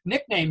official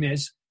nickname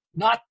is?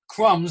 Not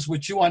Crumbs,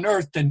 which you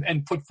unearthed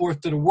and put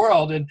forth to the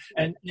world.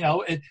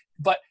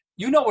 But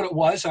you know what it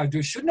was, or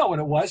you should know what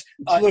it was.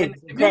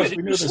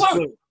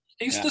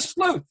 He's the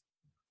Sleuth.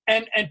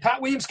 And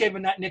Pat Williams gave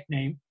him that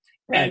nickname.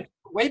 Right. And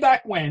way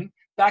back when,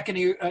 back in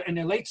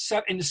the late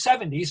in the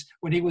 70s,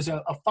 when he was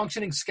a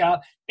functioning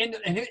scout in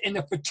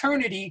the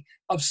fraternity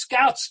of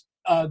scouts,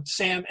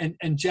 Sam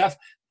and Jeff,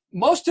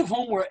 most of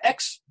whom were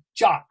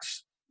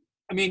ex-jocks.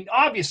 I mean,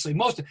 obviously,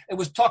 it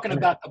was talking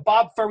about the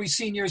Bob Ferry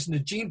seniors and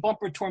the Gene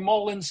Bumper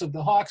Tormolans of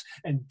the Hawks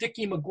and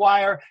Dickie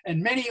McGuire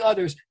and many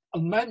others.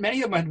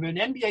 Many of them had been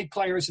NBA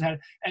players and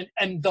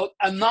the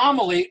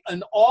anomaly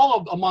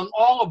among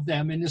all of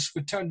them in this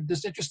fraternity,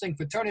 this interesting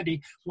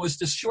fraternity, was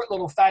this short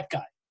little fat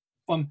guy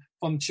from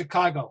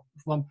Chicago,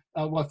 from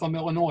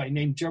Illinois,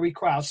 named Jerry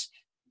Krause,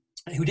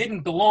 who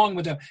didn't belong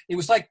with them. It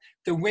was like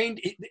the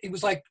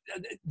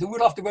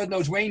Rudolph the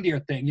Red-Nosed Reindeer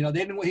thing.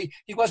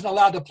 He wasn't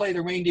allowed to play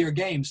the reindeer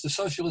games. The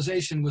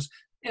socialization was,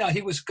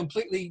 he was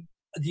completely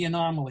the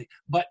anomaly.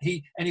 But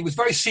he was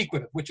very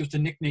secretive, which was the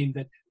nickname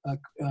that.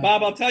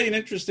 Bob, I'll tell you an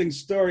interesting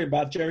story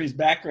about Jerry's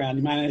background.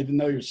 You might not even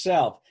know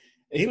yourself.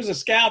 He was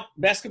a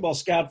basketball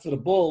scout for the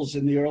Bulls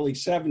in the early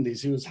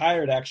 70s. He was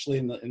hired actually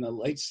in the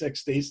late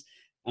 60s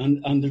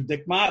under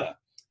Dick Motta.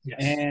 Yes.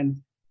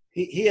 And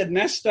he had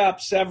messed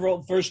up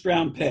several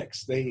first-round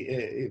picks.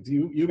 If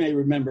you may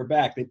remember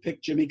back, they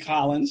picked Jimmy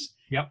Collins.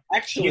 Yep.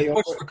 Actually, he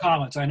pushed for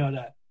Collins. I know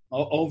that.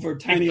 Over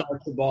Tiny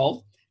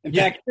Archibald. In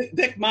fact,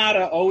 Dick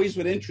Motta always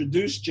would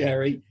introduce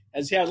Jerry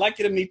as, "I'd like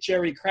you to meet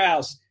Jerry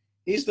Krause.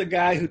 He's the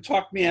guy who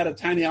talked me out of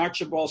Tiny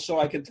Archibald so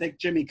I could take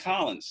Jimmy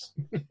Collins."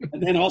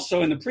 And then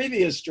also in the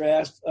previous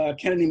draft,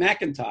 Kennedy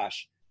McIntosh,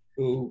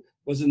 who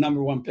was the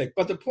number one pick.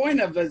 But the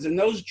point of it is, in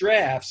those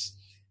drafts,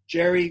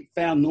 Jerry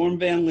found Norm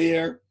Van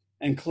Leer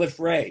and Cliff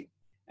Ray.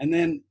 And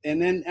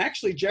then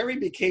actually Jerry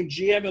became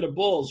GM of the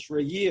Bulls for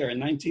a year in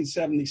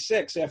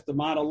 1976 after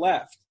Motta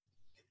left.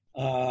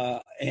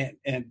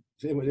 And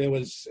it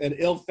was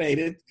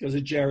ill-fated because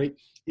of Jerry.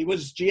 He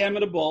was GM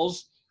of the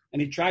Bulls,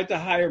 and he tried to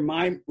hire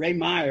Ray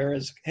Meyer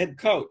as head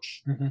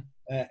coach. Mm-hmm.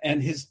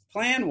 And his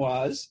plan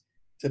was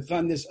to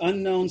fund this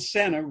unknown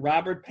center,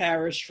 Robert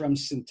Parrish from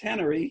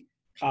Centenary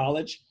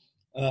College,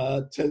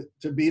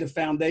 to be the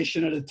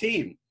foundation of the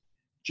team.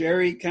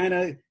 Jerry kind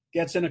of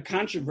gets in a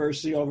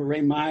controversy over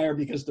Ray Meyer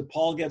because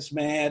DePaul gets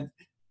mad.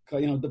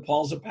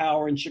 DePaul's a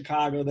power in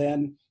Chicago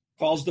then,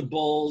 calls the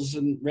Bulls,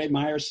 and Ray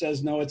Meyer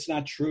says, "No, it's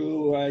not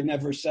true. I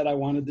never said I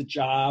wanted the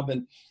job."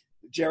 And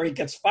Jerry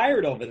gets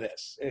fired over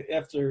this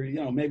after,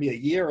 maybe a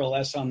year or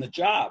less on the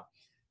job.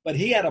 But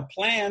he had a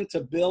plan to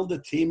build a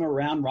team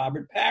around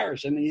Robert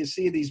Parrish. And then you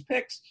see these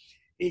picks,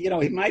 he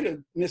might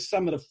have missed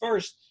some of the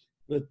first,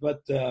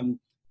 but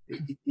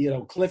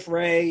Cliff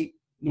Ray,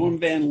 Norm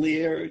Van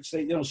Leer,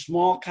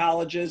 small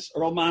colleges,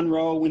 Earl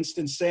Monroe,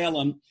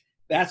 Winston-Salem,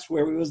 that's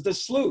where he was the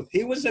sleuth.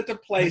 He was at the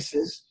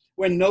places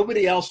where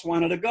nobody else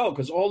wanted to go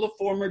because all the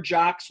former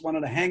jocks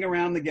wanted to hang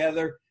around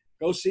together,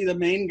 go see the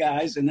main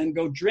guys, and then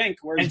go drink,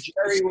 whereas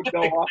Jerry would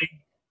go off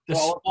to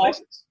all the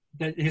places.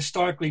 The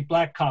historically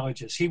black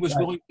colleges. He was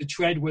willing to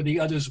tread where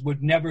the others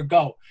would never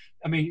go.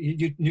 I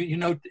mean,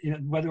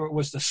 whether it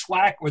was the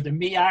SWAC or the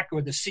MEAC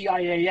or the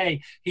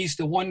CIAA, he's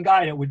the one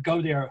guy that would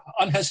go there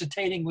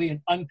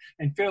unhesitatingly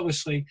and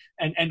fearlessly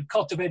and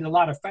cultivated a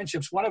lot of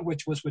friendships, one of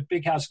which was with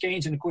Big House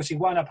Gaines. And, of course, he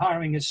wound up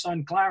hiring his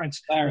son,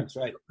 Clarence,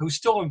 right, who's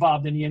still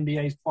involved in the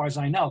NBA as far as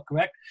I know,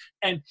 correct?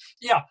 And,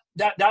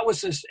 that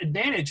was his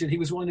advantage, that he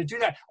was willing to do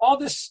that. All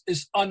this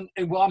is,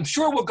 I'm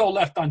sure will go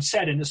left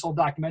unsaid in this whole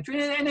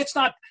documentary, and it's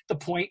not the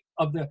point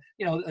of the,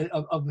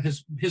 of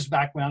his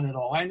background at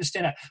all. I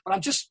understand that, but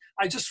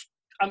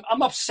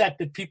I'm upset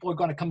that people are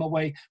going to come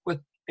away with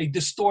a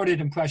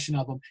distorted impression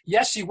of him.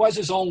 Yes, he was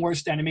his own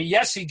worst enemy.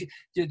 Yes,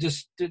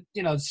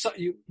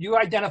 you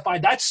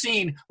identified that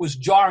scene was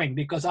jarring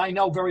because I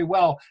know very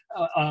well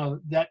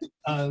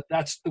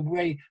that's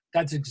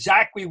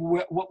exactly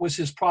what was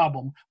his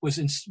problem, was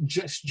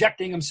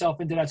injecting himself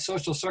into that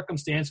social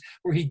circumstance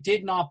where he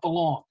did not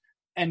belong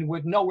and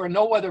where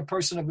no other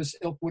person of his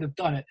ilk would have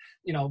done it,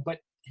 but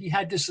he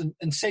had this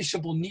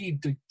insatiable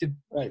need to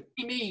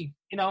be me,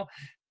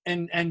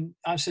 And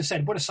as I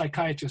said, what a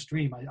psychiatrist's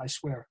dream! I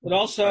swear. But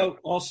also,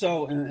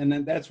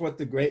 and that's what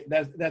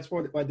that's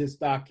why this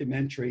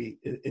documentary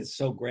is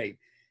so great.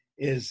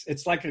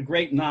 It's like a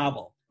great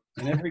novel,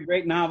 and every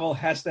great novel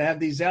has to have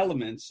these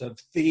elements of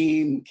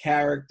theme,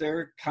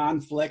 character,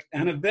 conflict,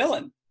 and a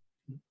villain.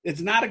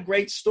 It's not a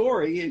great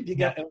story if you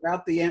got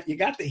you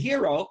got the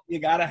hero. You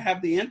got to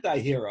have the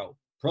anti-hero,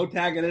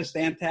 protagonist,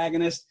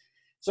 antagonist.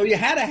 So you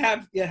had to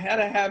have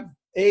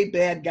a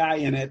bad guy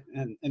in it,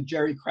 and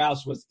Jerry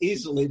Krause was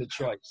easily the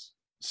choice.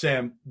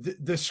 Sam,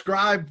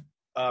 describe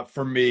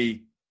for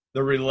me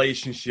the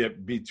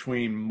relationship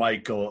between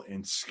Michael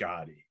and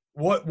Scotty.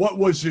 What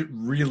was it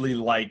really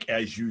like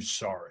as you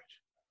saw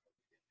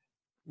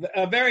it?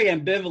 A very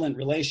ambivalent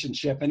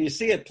relationship, and you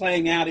see it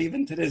playing out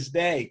even to this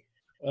day.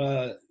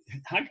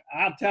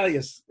 I'll tell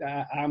you,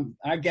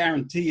 I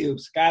guarantee you,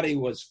 Scotty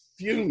was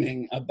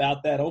fuming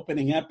about that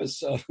opening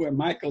episode where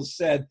Michael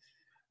said,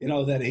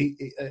 that he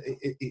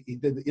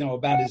did,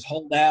 about his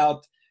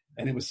holdout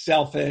and it was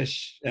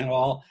selfish and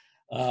all.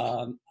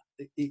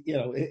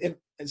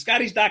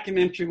 Scotty's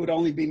documentary would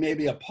only be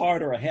maybe a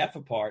part or a half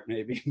a part,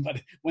 maybe,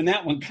 but when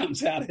that one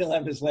comes out, he'll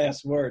have his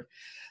last word.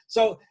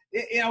 So,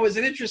 it was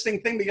an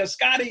interesting thing because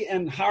Scotty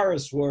and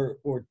Horace were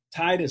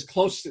tied as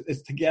close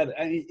as together.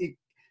 I mean,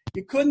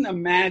 you couldn't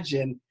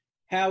imagine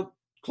how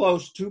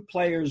close two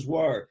players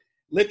were.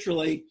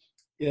 Literally,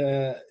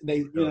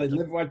 they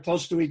lived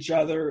close to each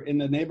other in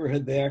the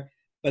neighborhood there,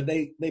 but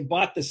they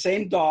bought the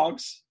same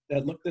dogs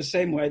that looked the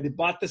same way. They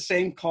bought the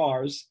same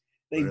cars.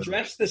 They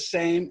dressed the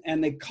same,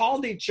 and they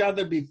called each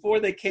other before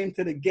they came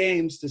to the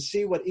games to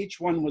see what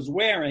each one was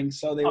wearing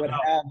so they would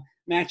have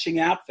matching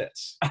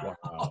outfits.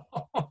 Wow.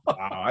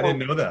 I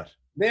didn't know that.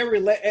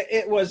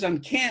 It was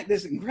uncanny,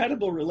 this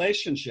incredible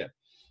relationship.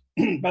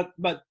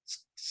 But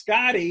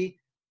Scotty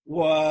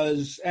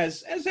was,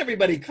 as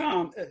everybody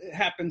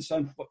happens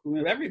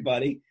with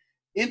everybody,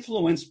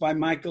 influenced by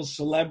Michael's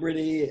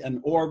celebrity and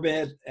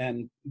orbit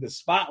and the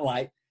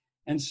spotlight.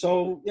 And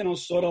so,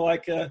 sort of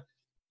like a,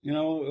 I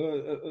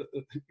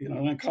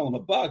don't call him a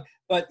bug,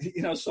 but,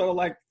 sort of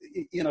like,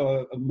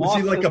 a moth. Was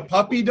he like a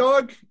puppy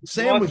dog,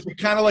 Sam? Was he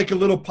kind of like a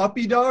little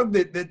puppy dog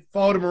that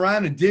followed him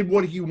around and did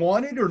what he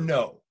wanted, or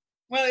no?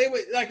 Well, it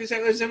was, like I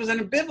said, there was an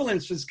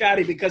ambivalence with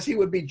Scotty because he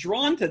would be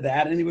drawn to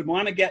that and he would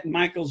want to get in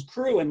Michael's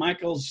crew and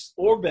Michael's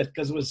orbit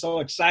because it was so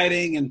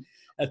exciting and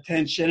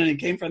attention. And he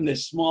came from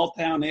this small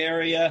town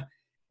area.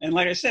 And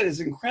like I said, it's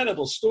an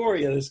incredible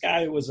story of this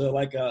guy who was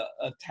like a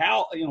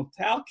Tal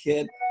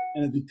kid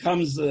and it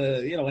becomes an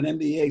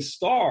NBA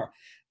star.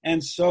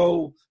 And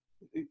so,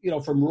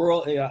 from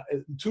rural,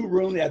 2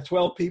 rooms, they had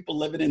 12 people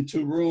living in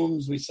 2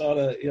 rooms. We saw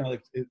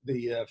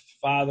the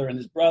father and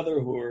his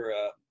brother who were,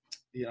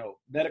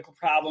 medical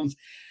problems.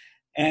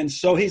 And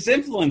so he's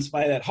influenced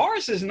by that.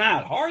 Horace is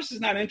not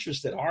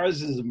interested.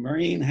 Horace is a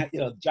Marine,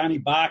 Johnny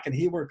Bach, and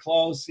he were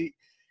close.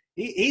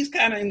 He's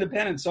kind of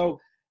independent. So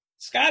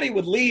Scotty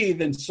would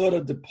leave and sort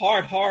of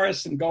depart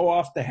Horace and go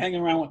off to hang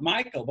around with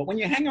Michael. But when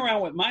you hang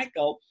around with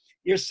Michael,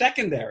 you're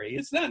secondary.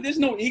 There's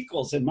no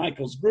equals in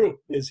Michael's group.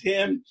 There's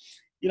him,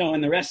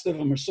 and the rest of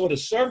them are sort of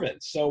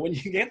servants. So when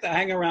you get to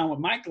hang around with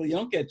Michael, you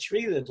don't get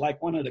treated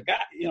like one of the guys,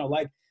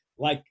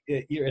 like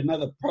you're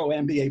another pro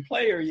NBA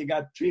player. You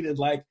got treated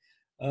like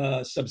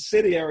a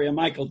subsidiary of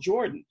Michael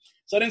Jordan.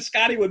 So then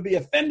Scotty would be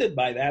offended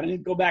by that, and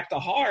he'd go back to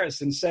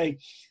Horace and say,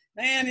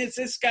 man, it's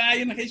this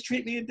guy, he's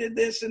treating me, he did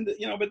this, and,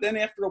 but then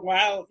after a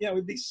while,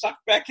 he'd be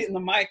sucked back into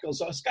Michael.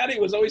 So Scotty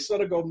was always sort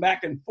of going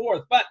back and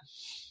forth. But,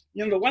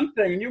 the one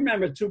thing, and you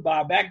remember too,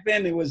 Bob, back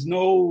then there was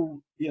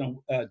no,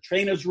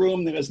 trainer's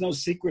room. There was no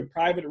secret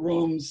private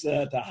rooms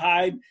to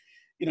hide.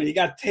 You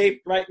got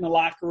taped right in the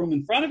locker room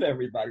in front of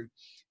everybody.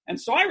 And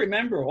so I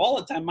remember all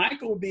the time,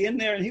 Michael would be in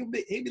there and he'd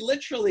be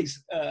literally,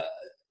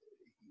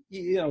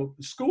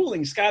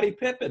 schooling Scottie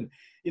Pippen,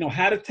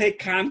 how to take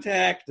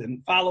contact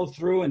and follow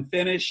through and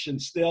finish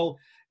and still,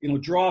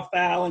 draw a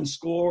foul and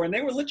score. And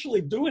they were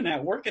literally doing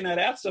that, working that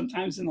out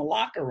sometimes in the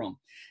locker room.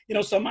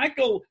 So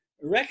Michael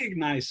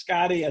recognized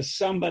Scotty as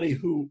somebody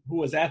who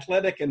was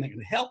athletic and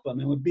could help him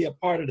and would be a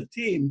part of the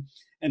team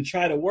and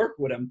try to work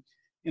with him.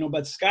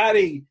 But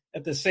Scotty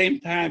at the same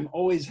time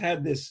always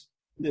had this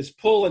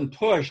pull and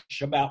push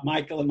about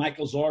Michael and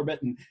Michael's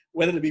orbit and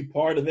whether to be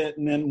part of it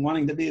and then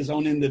wanting to be his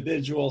own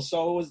individual.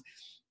 So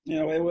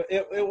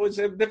it was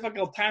a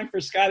difficult time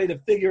for Scotty to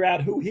figure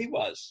out who he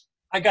was.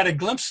 I got a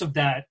glimpse of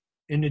that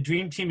in the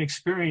Dream Team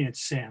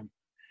experience, Sam.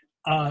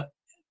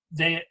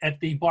 They at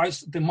the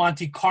bars, the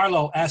Monte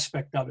Carlo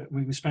aspect of it.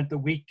 We spent the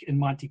week in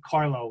Monte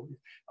Carlo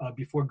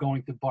before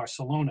going to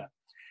Barcelona.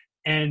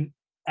 And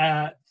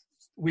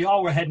we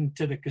all were heading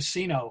to the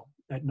casino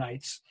at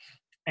nights.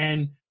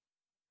 And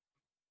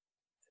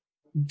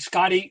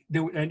Scotty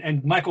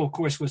and Michael, of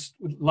course,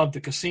 loved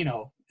the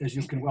casino, as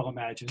you can well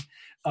imagine,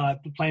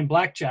 playing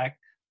blackjack.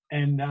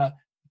 And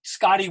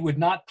Scotty would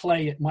not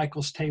play at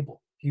Michael's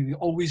table. He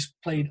always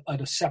played at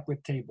a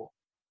separate table.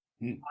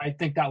 I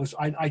think that was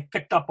I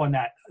picked up on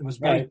that. It was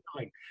very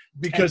telling.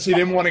 Because he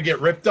didn't want to get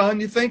ripped on,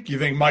 you think? You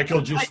think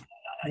Michael just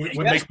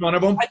would make fun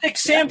of him? I think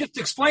Sam just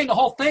explained the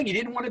whole thing. He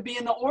didn't want to be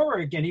in the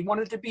aura again. He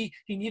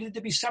needed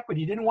to be separate.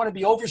 He didn't want to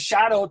be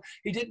overshadowed.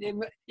 He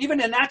didn't, even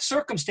in that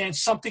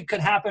circumstance, something could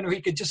happen or he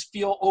could just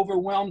feel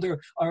overwhelmed or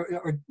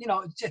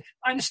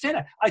I understand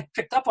that. I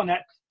picked up on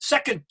that.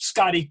 Second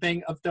Scotty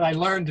thing that I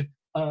learned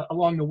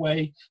along the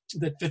way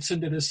that fits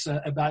into this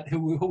about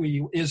who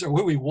he is, or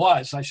who he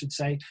was, I should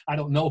say. I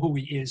don't know who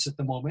he is at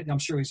the moment. I'm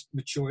sure he's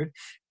matured.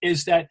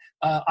 Is that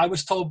I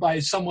was told by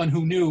someone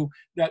who knew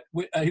that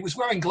he was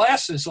wearing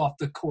glasses off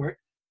the court,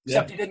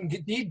 except he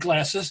didn't need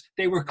glasses.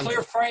 They were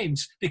clear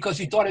frames because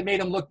he thought it made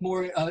him look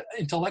more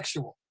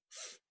intellectual.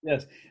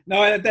 Yes.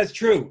 No, that's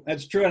true.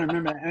 That's true. And I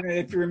remember, and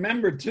if you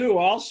remember too,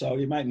 also,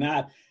 you might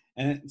not,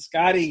 and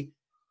Scotty,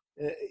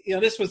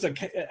 this was I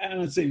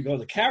don't say you go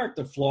the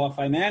character flaw,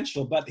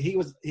 financial, but he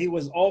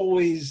was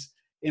always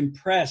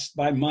impressed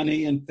by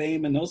money and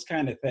fame and those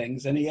kind of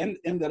things, and he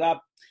ended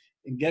up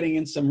getting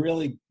in some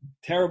really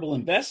terrible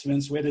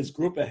investments where his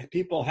group of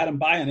people had him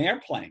buy an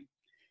airplane,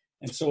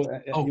 and so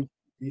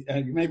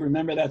you may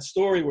remember that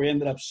story where he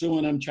ended up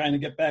suing him, trying to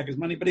get back his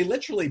money, but he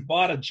literally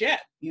bought a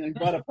jet. He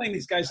bought a plane.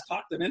 These guys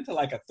talked him into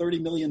like a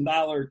 $30 million,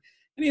 and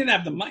he didn't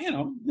have the money.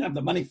 Didn't have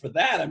the money for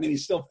that. I mean,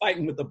 he's still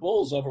fighting with the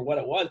Bulls over what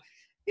it was.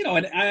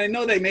 And I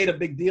know they made a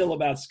big deal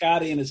about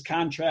Scotty and his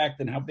contract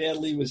and how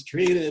badly he was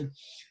treated.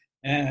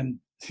 And,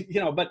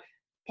 but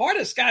part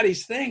of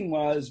Scotty's thing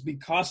was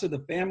because of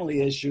the family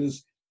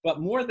issues.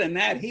 But more than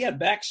that, he had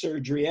back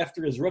surgery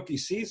after his rookie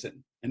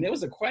season. And there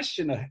was a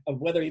question of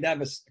whether he'd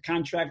have a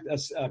contract,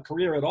 a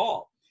career at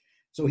all.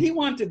 So he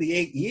wanted the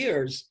 8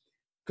 years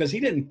because he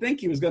didn't think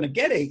he was going to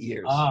get 8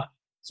 years.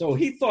 So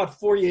he thought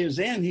 4 years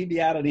in, he'd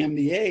be out of the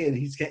NBA and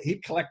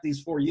he'd collect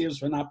these 4 years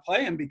for not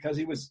playing because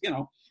he was,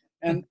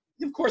 and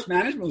of course,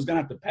 management was going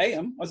to have to pay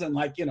him. It wasn't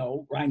like,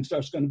 Ryan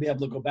Stark's going to be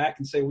able to go back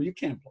and say, well, you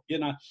can't,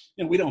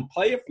 we don't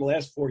play it for the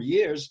last 4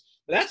 years.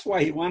 But that's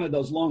why he wanted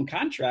those long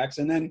contracts.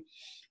 And then,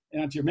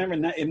 if you remember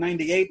in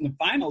 '98 in the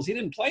finals, he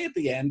didn't play at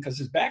the end because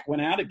his back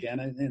went out again.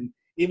 And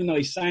even though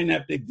he signed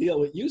that big deal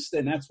with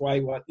Houston, that's why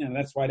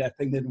that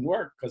thing didn't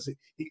work, because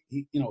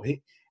he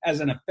as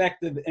an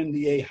effective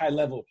NBA high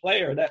level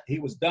player, that he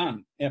was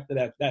done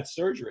after that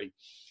surgery.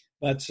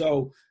 But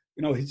so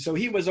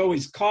he was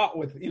always caught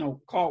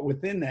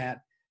within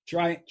that,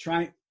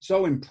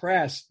 so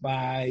impressed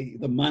by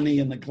the money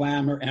and the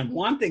glamour and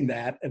wanting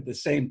that at the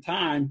same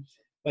time,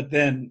 but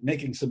then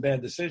making some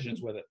bad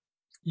decisions with it.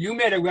 You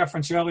made a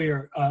reference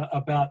earlier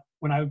about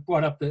when I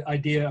brought up the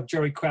idea of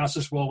Jerry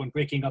Krause's role in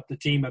breaking up the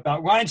team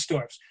about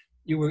Reinsdorf's.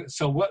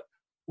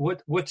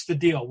 What's the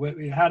deal?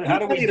 How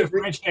do we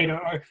differentiate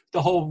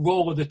the whole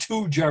role of the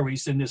two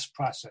Jerrys in this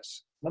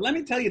process? Well, let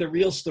me tell you the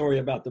real story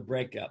about the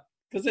breakup,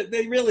 because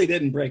they really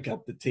didn't break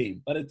up the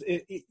team. But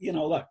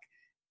look,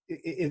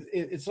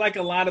 it's like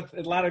a lot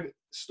of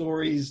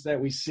stories that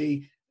we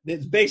see.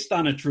 It's based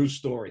on a true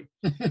story.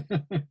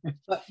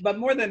 but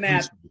more than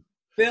that,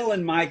 Phil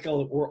and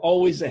Michael were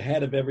always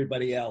ahead of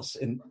everybody else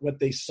in what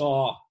they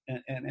saw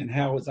and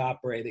how it was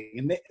operating.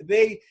 And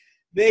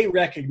they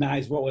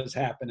recognized what was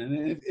happening.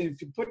 And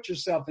if you put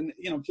yourself in,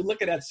 if you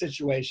look at that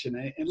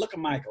situation and look at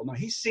Michael, now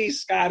he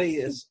sees Scotty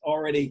is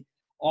already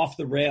off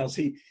the rails.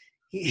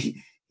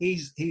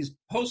 He's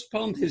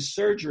postponed his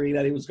surgery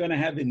that he was going to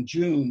have in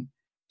June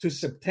to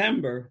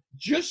September,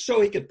 just so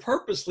he could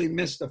purposely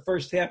miss the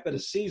first half of the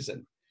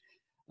season.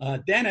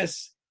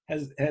 Dennis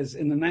has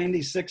in the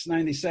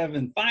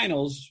 96-97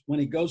 finals, when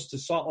he goes to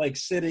Salt Lake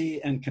City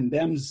and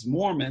condemns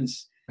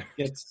Mormons,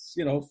 gets,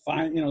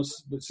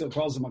 so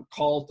calls them a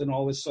cult and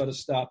all this sort of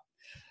stuff,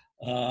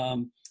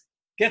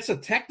 gets a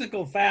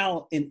technical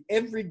foul in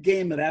every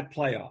game of that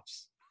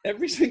playoffs.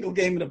 Every single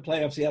game of the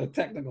playoffs, he had a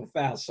technical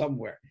foul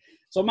somewhere.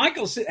 So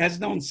Michael has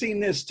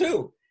seen this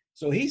too.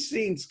 So he's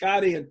seen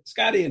Scotty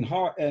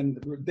and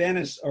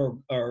Dennis are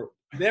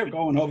they're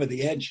going over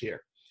the edge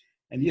here.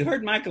 And you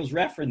heard Michael's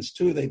reference,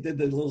 too. They did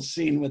the little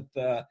scene with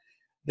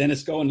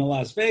Dennis going to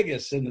Las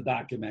Vegas in the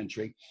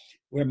documentary,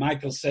 where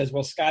Michael says,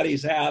 well,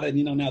 Scotty's out, and,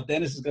 now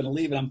Dennis is going to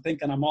leave, and I'm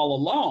thinking I'm all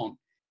alone.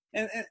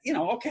 And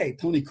okay,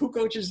 Tony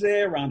Kukoc is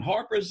there, Ron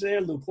Harper's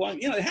there, Luke Long.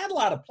 They had a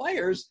lot of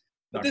players,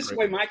 but this is the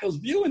way Michael's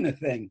viewing the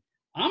thing.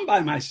 I'm by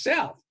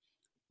myself.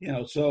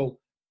 So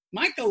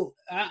Michael,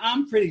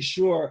 I'm pretty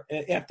sure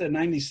after the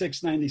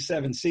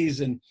 96-97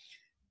 season,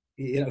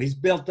 he's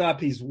built up,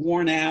 he's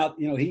worn out.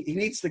 He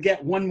needs to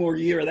get one more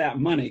year of that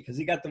money, because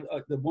he got the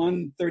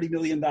 $130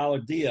 million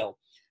deal.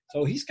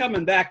 So he's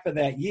coming back for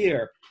that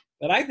year.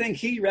 But I think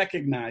he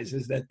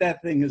recognizes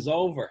that thing is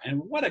over. And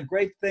what a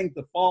great thing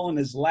to fall in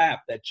his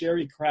lap, that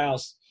Jerry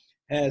Krause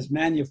has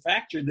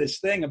manufactured this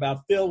thing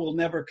about Phil will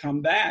never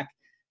come back.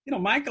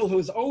 Michael,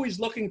 who's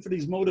always looking for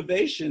these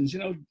motivations,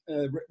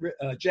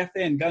 Jeff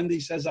Van Gundy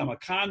says I'm a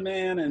con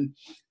man, and,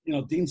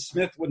 Dean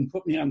Smith wouldn't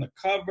put me on the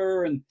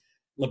cover, and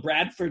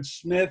LeBradford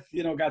Smith,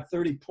 got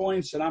 30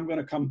 points, and I'm going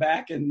to come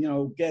back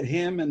and, get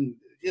him. And,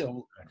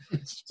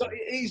 so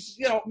he's,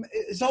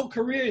 his whole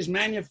career is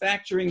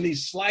manufacturing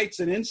these slights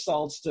and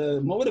insults to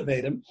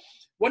motivate him.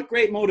 What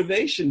great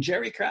motivation.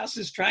 Jerry Krause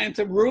is trying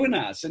to ruin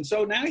us. And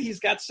so now he's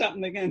got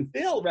something again.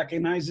 Phil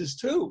recognizes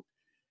too.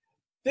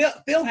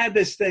 Phil had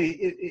this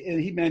thing,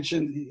 he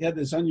mentioned he had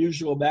this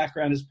unusual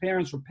background. His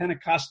parents were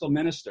Pentecostal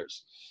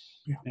ministers.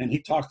 Yeah. And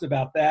he talked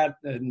about that.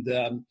 And,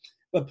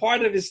 but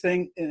part of his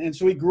thing, and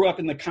so he grew up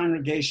in the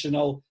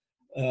congregational,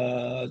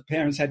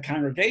 parents had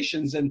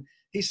congregations, and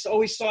he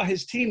always saw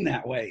his team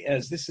that way,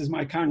 as this is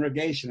my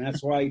congregation.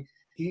 That's why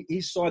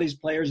he saw these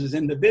players as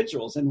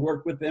individuals and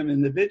worked with them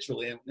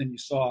individually. And you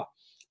saw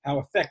how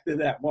effective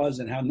that was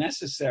and how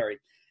necessary.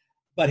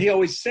 But he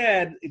always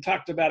said, he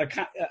talked about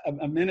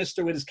a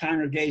minister with his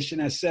congregation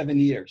has 7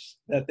 years,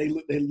 that they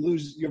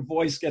lose, your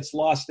voice gets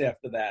lost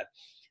after that,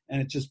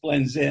 and it just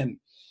blends in.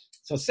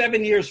 So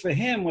 7 years for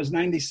him was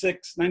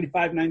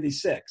 95,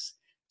 96.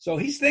 So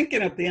he's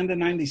thinking at the end of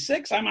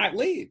 96, I might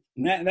leave.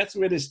 And that's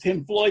where this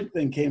Tim Floyd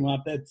thing came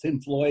up, that Tim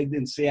Floyd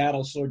in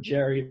Seattle saw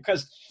Jerry,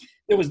 because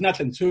there was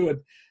nothing to it.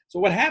 So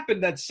what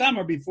happened that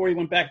summer before he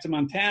went back to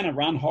Montana,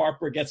 Ron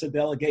Harper gets a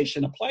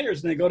delegation of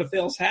players, and they go to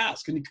Phil's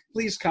house. Can you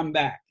please come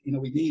back?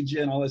 We need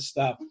you and all this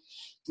stuff.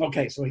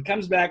 Okay, so he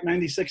comes back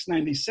 96,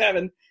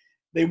 97.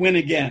 They win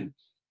again.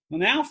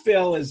 Well, now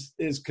Phil is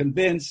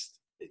convinced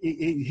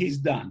he's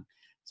done.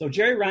 So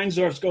Jerry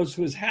Reinsdorf goes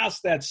to his house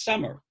that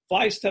summer,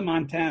 flies to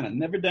Montana,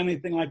 never done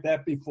anything like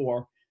that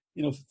before.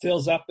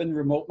 Phil's up in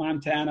remote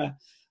Montana,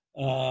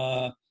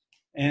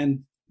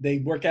 and they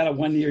work out a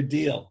one-year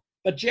deal.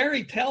 But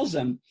Jerry tells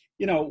him,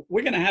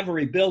 we're going to have a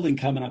rebuilding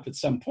coming up at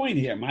some point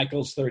here.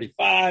 Michael's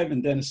 35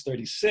 and Dennis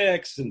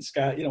 36 and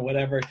Scott,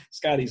 whatever,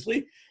 Scotty's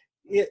leave.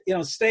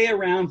 Stay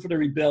around for the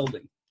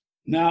rebuilding.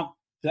 No,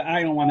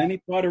 I don't want any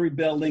part of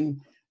rebuilding.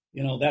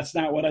 That's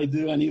not what I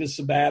do. I need a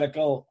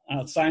sabbatical.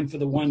 I'll sign for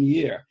the 1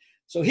 year.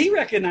 So he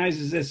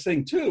recognizes this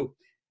thing too.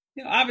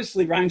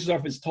 Obviously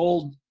Reinsdorf has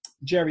told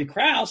Jerry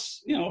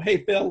Krause,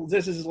 hey, Phil,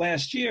 this is his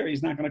last year.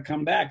 He's not going to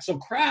come back. So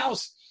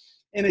Krause,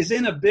 in his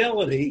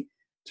inability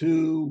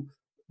to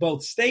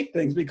both state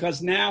things,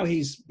 because now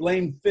he's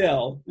blamed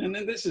Phil. And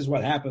then this is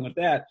what happened with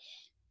that.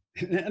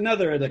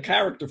 Another of the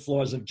character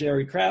flaws of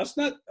Jerry Krause,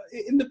 not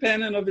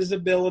independent of his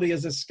ability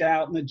as a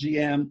scout and a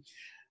GM,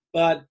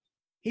 but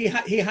he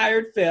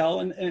hired Phil,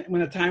 and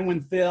when a time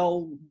when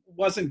Phil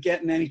wasn't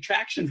getting any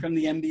traction from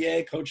the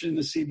NBA, coaching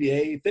the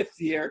CBA, 5th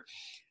year.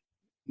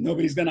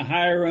 Nobody's going to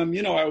hire him.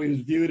 You know how he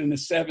was viewed in the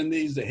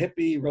 70s, a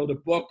hippie, wrote a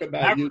book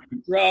about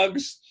using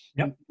drugs.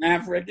 Yep.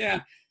 Maverick,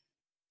 yeah.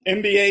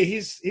 NBA,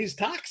 he's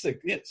toxic.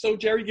 Yeah, so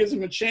Jerry gives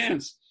him a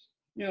chance.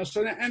 You know,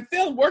 so and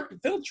Phil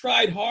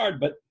tried hard,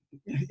 but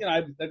you know,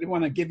 I didn't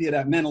want to give you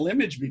that mental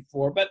image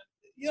before, but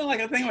you know, like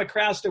a thing like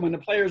Krause did when the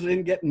players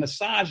didn't get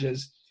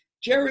massages,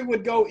 Jerry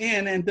would go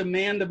in and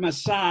demand a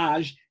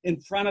massage in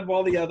front of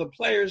all the other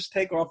players,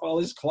 take off all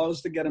his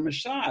clothes to get a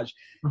massage.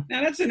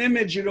 Now, that's an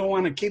image you don't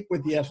want to keep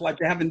with you, like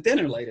you're having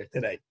dinner later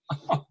today.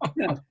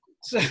 You know,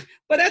 so,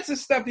 but that's the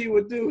stuff he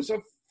would do.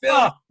 So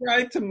Phil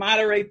tried to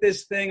moderate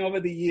this thing over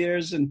the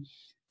years, and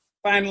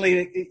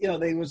finally, you know,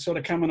 they were sort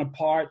of coming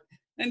apart.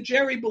 And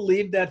Jerry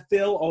believed that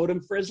Phil owed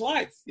him for his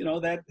life. You know,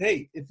 that,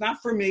 hey, if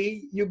not for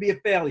me, you'll be a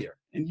failure,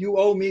 and you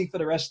owe me for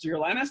the rest of your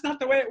life. And that's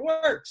not the way it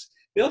works.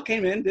 Bill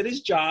came in, did his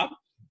job,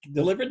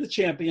 delivered the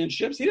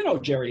championships. He didn't owe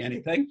Jerry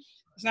anything.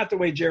 It's not the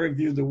way Jerry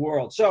viewed the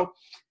world. So,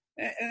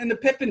 and the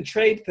Pippen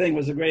trade thing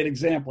was a great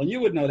example. And you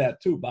would know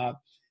that too, Bob.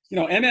 You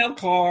know, ML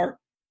Carr,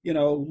 you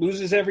know,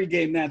 loses every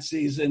game that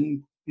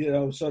season. You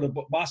know, so the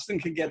Boston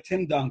could get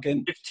Tim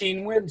Duncan.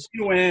 15 wins.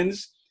 15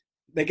 wins.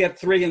 They get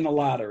 3 in the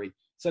lottery.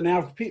 So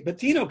now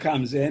Pitino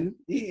comes in.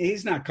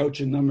 He's not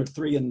coaching number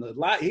 3 in the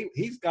lot.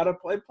 He's got to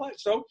play.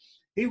 So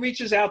he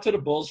reaches out to the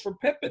Bulls for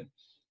Pippen.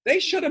 They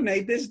should have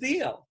made this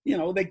deal. You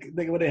know,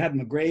 they would have had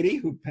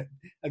McGrady, who,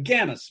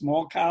 again, a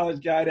small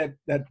college guy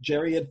that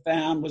Jerry had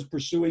found, was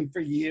pursuing for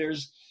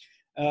years.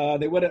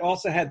 They would have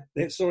also had –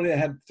 they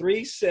had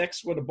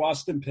 3-6 with the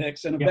Boston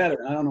picks and a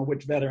veteran. I don't know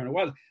which veteran it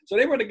was. So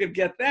they would have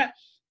get that.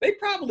 They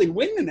probably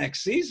win the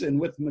next season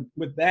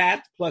with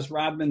that, plus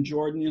Rodman,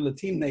 Jordan, you know, the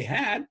team they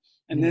had.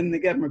 And then they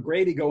get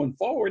McGrady going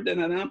forward. Then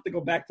they don't have to go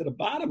back to the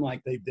bottom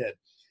like they did.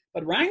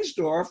 But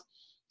Reinsdorf –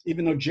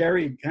 even though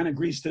Jerry kind of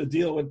agrees to a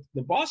deal with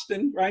the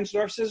Boston,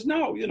 Reinsdorf says,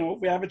 no, you know, if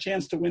we have a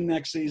chance to win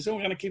next season, we're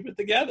going to keep it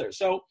together.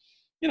 So,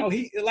 you know,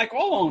 he, like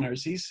all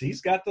owners,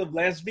 he's got the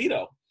last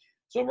veto.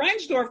 So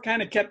Reinsdorf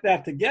kind of kept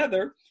that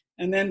together.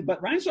 And then,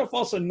 but Reinsdorf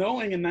also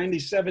knowing in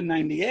 97,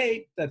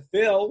 98 that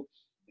Phil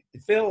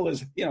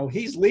is, you know,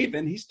 he's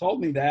leaving. He's told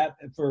me that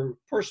for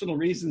personal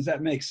reasons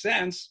that makes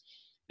sense.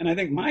 And I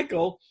think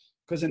Michael,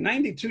 because in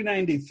 92,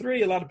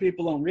 93, a lot of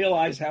people don't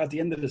realize how at the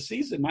end of the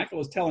season, Michael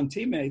was telling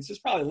teammates, this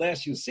is probably the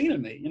last you've seen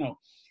of me. You know,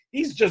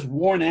 he's just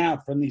worn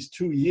out from these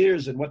 2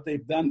 years and what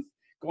they've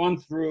gone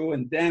through,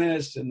 and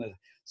Dennis and the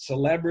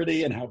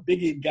celebrity and how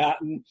big he'd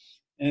gotten.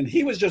 And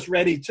he was just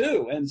ready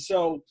too. And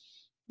so,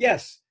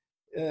 yes,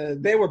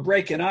 they were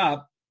breaking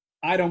up.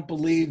 I don't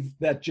believe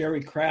that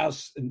Jerry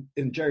Krause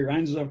and Jerry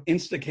Reinsdorf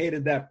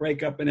instigated that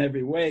breakup in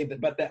every way,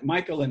 but that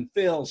Michael and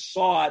Phil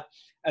saw it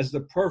as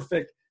the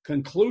perfect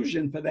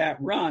conclusion for that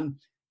run,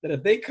 that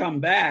if they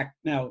come back,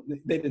 now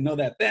they didn't know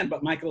that then,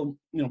 but Michael,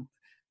 you know,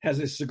 has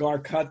his cigar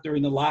cut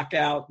during the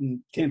lockout and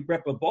can't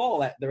grip a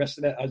ball at the rest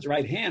of that, his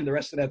right hand, the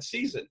rest of that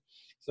season.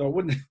 So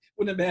wouldn't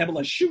have been able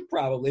to shoot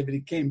probably if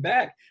he came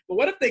back. But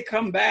what if they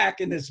come back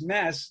in this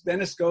mess?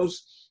 Dennis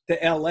goes to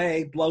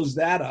LA, blows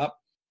that up.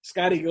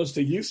 Scotty goes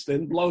to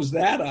Houston, blows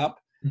that up.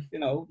 You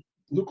know,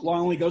 Luke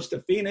Longley goes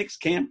to Phoenix,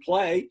 can't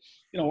play.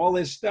 You know, all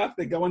this stuff.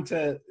 They go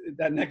into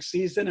that next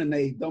season and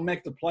they don't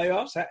make the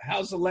playoffs.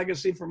 How's the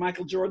legacy for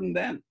Michael Jordan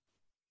then?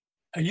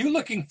 Are you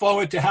looking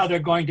forward to how they're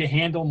going to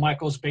handle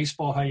Michael's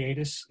baseball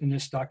hiatus in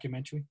this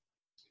documentary?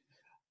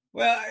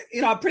 Well,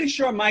 you know, I'm pretty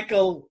sure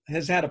Michael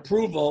has had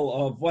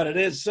approval of what it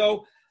is.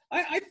 So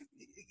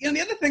you know,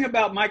 the other thing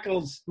about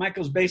Michael's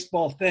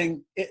baseball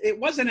thing, it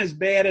wasn't as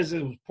bad as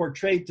it was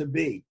portrayed to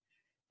be.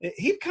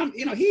 He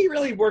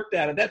really worked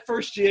at it. That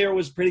first year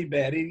was pretty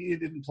bad. He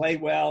didn't play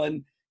well,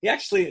 and he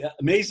actually,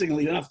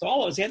 amazingly enough to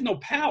all of us, he had no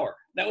power.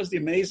 That was the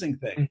amazing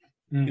thing.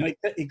 Mm-hmm. You know,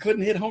 he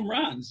couldn't hit home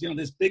runs. You know,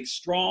 this big,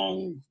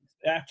 strong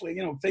athlete,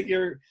 you know,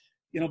 figure,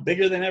 you know,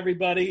 bigger than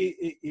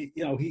everybody.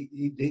 You know,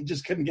 he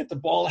just couldn't get the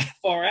ball that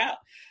far out.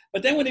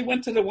 But then when he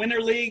went to the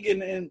Winter League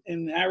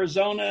in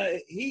Arizona,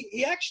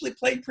 he actually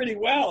played pretty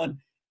well.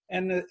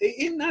 And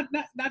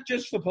not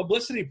just for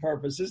publicity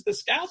purposes, the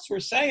scouts were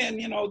saying,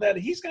 you know, that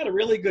he's got a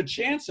really good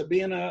chance of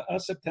being a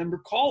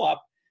September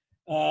call-up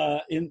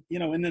in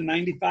the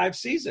 95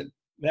 season.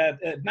 That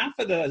not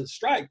for the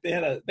strike. They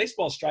had a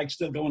baseball strike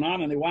still going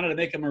on, and they wanted to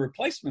make him a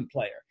replacement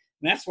player.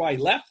 And that's why he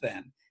left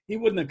then. He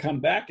wouldn't have come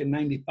back in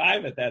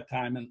 95 at that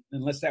time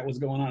unless that was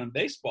going on in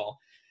baseball.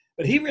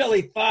 But he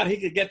really thought he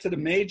could get to the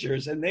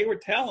majors, and they were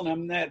telling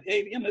him that,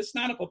 hey, you know, it's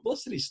not a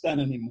publicity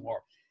stunt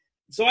anymore.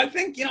 So I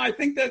think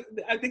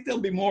there'll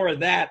be more of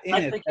that in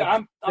it.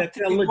 That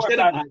they'll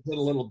legitimize it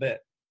a little bit.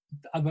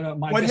 I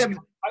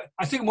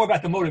think more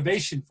about the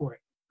motivation for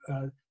it,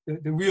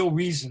 the real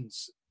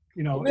reasons.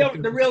 You know,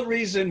 the real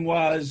reason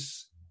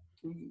was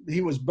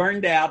he was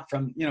burned out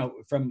from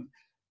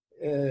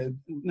and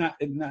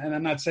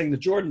I'm not saying the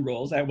Jordan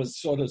rules, that was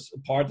sort of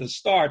part of the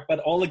start, but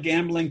all the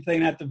gambling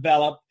thing that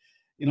developed,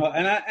 you know,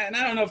 and I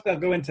don't know if they'll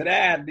go into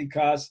that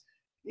because,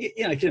 you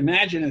know, you can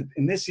imagine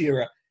in this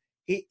era,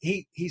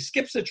 he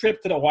skips a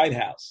trip to the White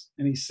House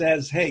and he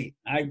says, hey,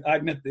 I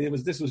met,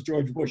 this was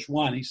George Bush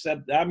 1. He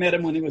said, I met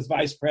him when he was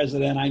vice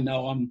president. I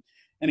know him.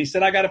 And he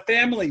said, I got a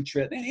family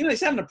trip. And, you know,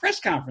 he's having a press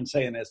conference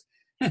saying this.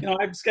 You know,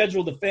 I've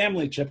scheduled a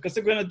family trip because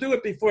they're going to do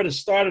it before the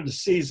start of the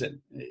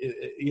season.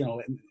 You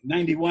know, in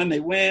 91, they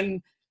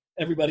win.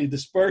 Everybody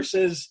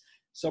disperses.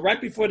 So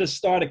right before the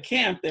start of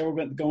camp, they were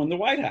going to go in the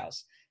White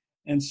House.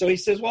 And so he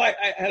says, well, I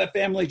had a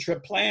family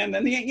trip planned.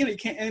 And, you know,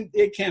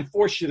 it can't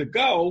force you to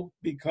go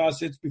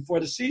because it's before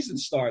the season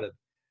started.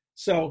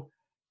 So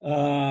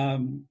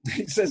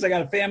he says, I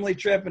got a family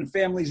trip, and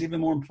family's even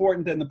more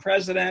important than the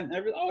president.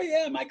 And oh,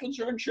 yeah, Michael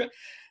Jordan trip.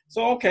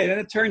 So, okay, then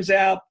it turns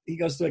out he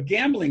goes to a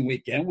gambling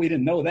weekend. We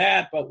didn't know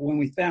that, but when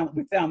we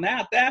found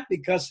out that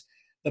because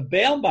the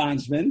bail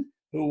bondsman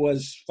who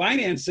was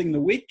financing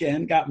the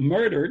weekend got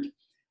murdered,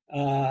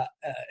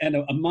 and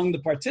among the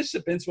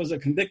participants was a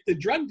convicted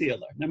drug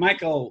dealer. Now,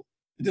 Michael,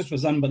 this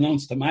was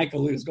unbeknownst to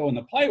Michael, who he was going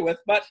to play with,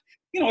 but,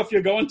 you know, if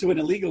you're going to an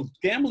illegal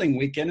gambling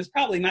weekend, it's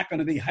probably not going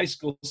to be high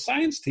school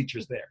science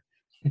teachers there.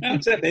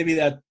 That's it, maybe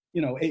that,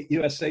 you know,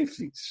 USA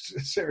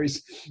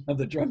series of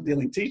the drug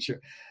dealing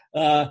teacher.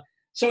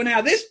 So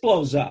now this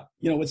blows up,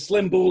 you know, with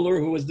Slim Buller,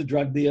 who was the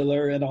drug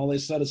dealer and all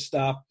this sort of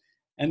stuff.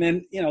 And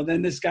then, you know,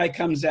 then this guy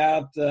comes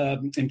out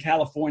in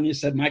California,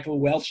 said Michael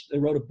Welch, they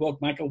wrote a book,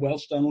 Michael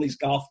Welch done all these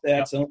golf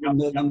bets, over $1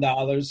 million.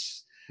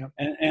 Yep.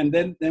 And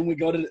then we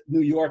go to New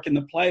York in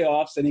the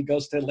playoffs, and he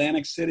goes to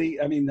Atlantic City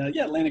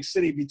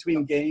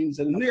between games.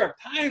 And the New York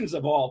Times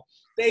of all,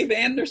 Dave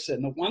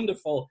Anderson, the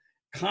wonderful,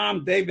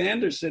 calm Dave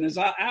Anderson, is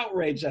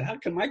outraged at how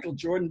can Michael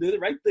Jordan do the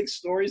right big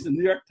stories. The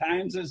New York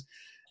Times is,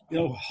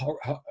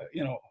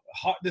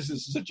 this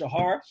is such a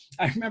horror.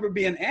 I remember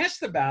being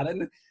asked about it,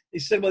 and he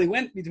said, well, he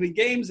went between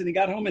games and he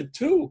got home at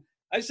 2.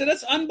 I said,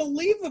 that's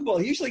unbelievable.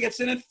 He usually gets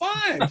in at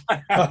 5.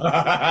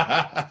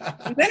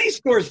 And then he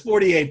scores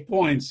 48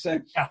 points. So,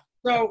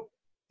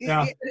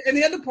 and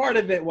the other part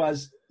of it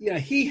was, you know,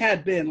 he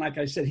had been, like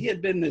I said, he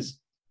had been this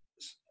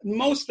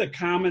most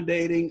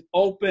accommodating,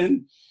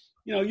 open,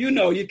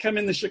 you'd come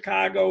into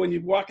Chicago and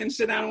you'd walk and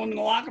sit down in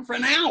the locker for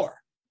an hour.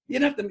 You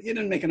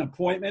didn't make an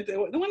appointment. It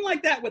wasn't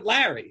like that with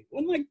Larry. It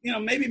wasn't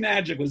like, maybe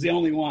Magic was the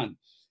only one.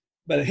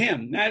 But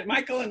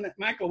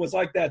Michael was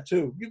like that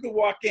too. You could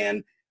walk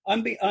in,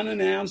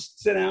 unannounced,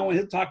 sit down, and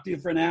he'll talk to you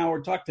for an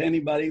hour, talk to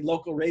anybody,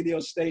 local radio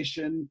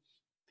station.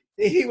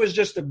 He was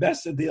just the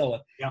best to deal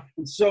with. Yeah.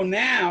 And so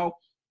now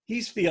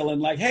he's feeling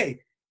like, hey,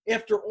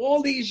 after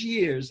all these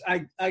years,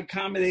 I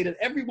accommodated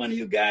every one of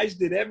you guys,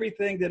 did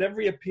everything, did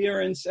every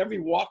appearance, every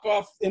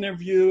walk-off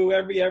interview,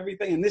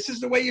 everything. And this is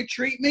the way you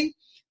treat me?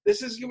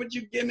 This is what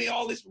you give me,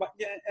 all this.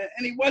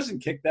 And he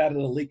wasn't kicked out of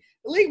the league.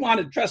 The league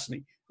wanted, trust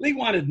me, the league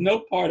wanted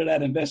no part of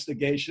that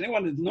investigation. They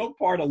wanted no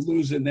part of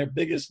losing their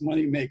biggest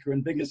moneymaker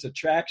and biggest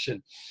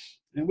attraction.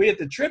 And we at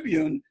the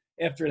Tribune,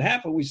 after it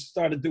happened, we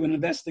started doing an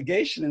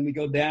investigation, and we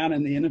go down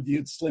and they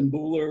interviewed Slim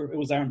Buller. It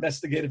was our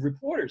investigative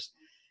reporters.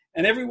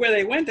 And everywhere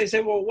they went, they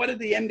said, well, what did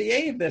the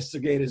NBA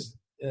investigators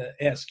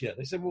ask you?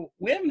 They said, well,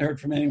 we haven't heard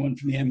from anyone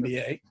from the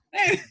NBA.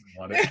 They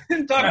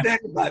didn't talk to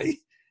anybody.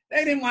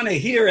 They didn't want to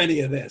hear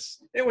any of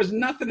this. There was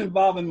nothing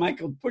involving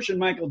pushing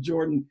Michael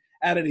Jordan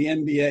out of the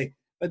NBA.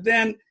 But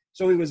then,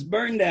 so he was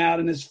burned out,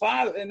 and his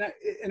father,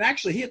 and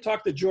actually he had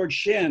talked to George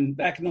Shinn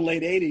back in the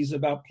late 80s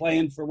about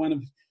playing for one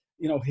of,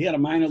 he had a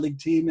minor league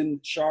team in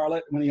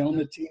Charlotte when he owned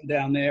the team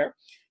down there.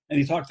 And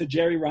he talked to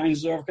Jerry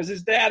Reinsdorf because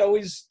his dad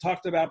always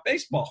talked about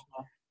baseball.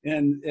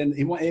 And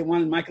he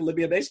wanted Michael to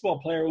be a baseball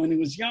player when he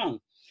was young.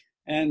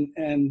 And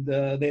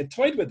they had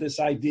toyed with this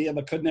idea,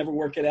 but could never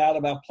work it out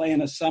about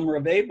playing a summer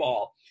of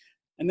A-ball.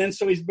 And then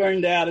so he's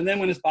burned out. And then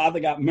when his father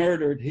got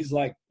murdered, he's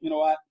like, you know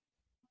what?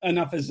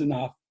 Enough is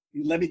enough.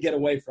 Let me get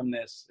away from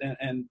this.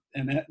 And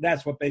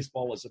that's what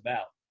baseball was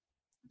about.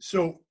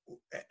 So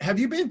have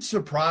you been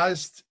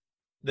surprised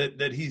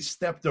that he's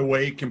stepped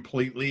away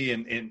completely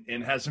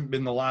and hasn't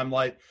been the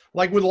limelight?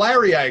 Like with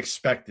Larry, I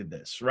expected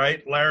this,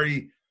 right?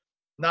 Larry,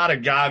 not a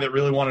guy that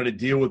really wanted to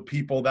deal with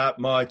people that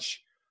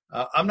much.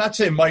 I'm not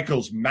saying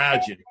Michael's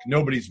magic.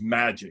 Nobody's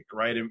magic,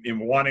 right? In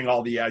wanting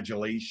all the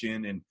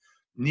adulation and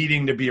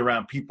needing to be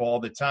around people all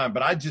the time.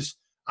 But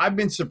I've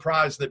been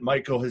surprised that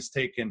Michael has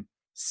taken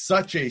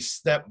such a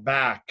step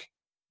back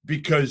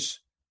because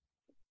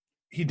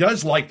he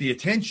does like the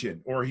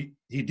attention, or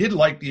he did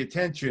like the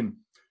attention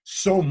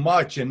so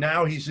much. And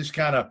now he's just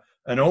kind of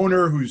an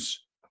owner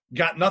who's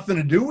got nothing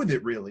to do with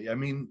it, really. I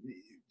mean,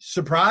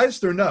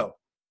 surprised or no?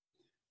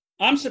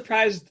 I'm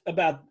surprised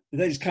about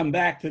that he's come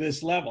back to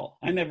this level.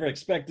 I never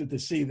expected to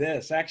see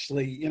this.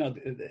 Actually,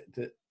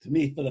 to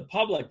me, for the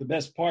public, the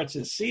best parts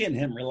is seeing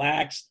him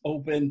relaxed,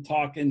 open,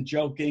 talking,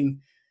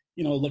 joking,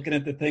 looking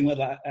at the thing with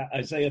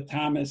Isaiah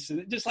Thomas,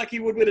 just like he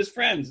would with his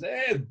friends.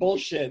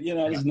 Bullshit,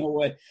 there's no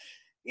way.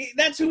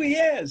 That's who he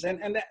is.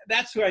 And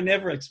that's who I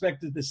never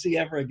expected to see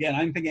ever again. I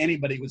didn't think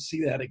anybody would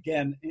see that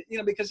again,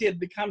 because he had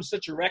become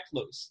such a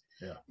recluse.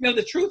 Yeah.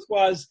 The truth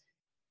was,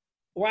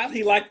 while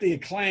he liked the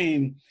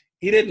acclaim,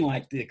 he didn't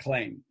like the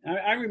acclaim.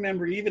 I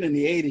remember even in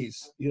the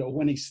 80s,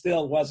 when he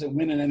still wasn't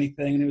winning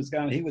anything and he was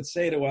gone, he would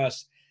say to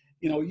us,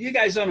 you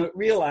guys don't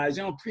realize,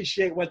 you don't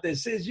appreciate what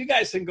this is. You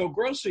guys can go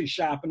grocery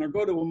shopping or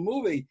go to a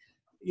movie,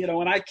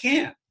 and I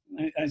can't.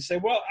 I say,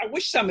 well, I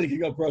wish somebody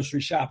could go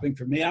grocery shopping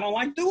for me. I don't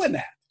like doing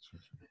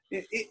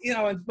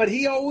that. But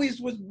he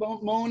always was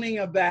moaning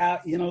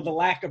about, the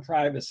lack of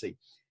privacy.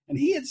 And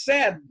he had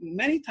said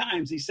many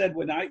times, he said,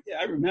 when I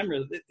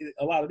remember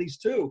a lot of these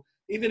too,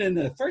 even in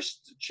the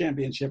first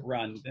championship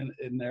run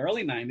in the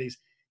early 90s,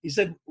 he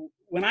said,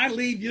 when I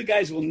leave, you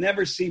guys will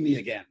never see me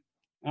again.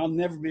 I'll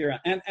never be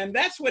around. And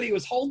that's what he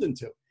was holding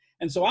to.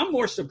 And so I'm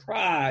more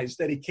surprised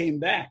that he came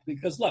back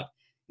because, look,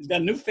 he's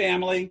got a new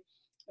family.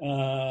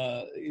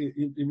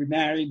 He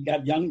remarried,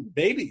 got young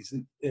babies.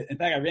 In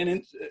fact, I ran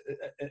into,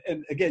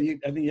 and again,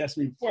 I think you asked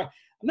me before, I'm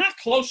not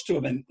close to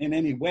him in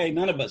any way.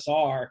 None of us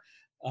are.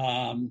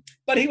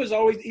 But he's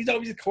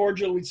always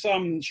cordial. We saw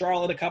him in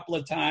Charlotte a couple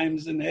of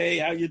times and, hey,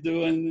 how you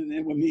doing?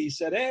 And with me, he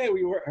said, hey,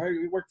 we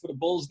work for the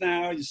Bulls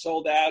now. You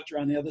sold out. You're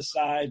on the other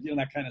side,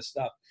 that kind of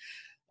stuff.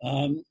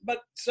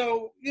 But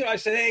so, I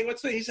said, hey,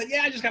 he said,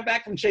 yeah, I just got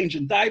back from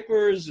changing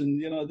diapers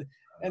and,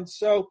 and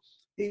so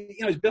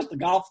he's built a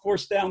golf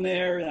course down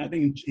there. And I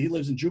think he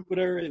lives in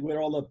Jupiter where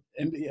all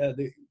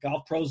the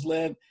golf pros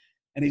live.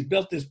 And he's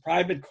built this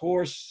private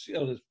course,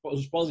 it's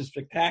supposedly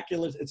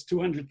spectacular. It's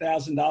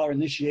 $200,000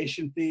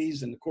 initiation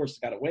fees. And of course, it's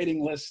got a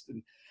waiting list.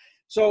 And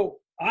so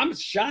I'm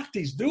shocked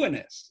he's doing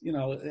this.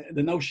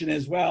 The notion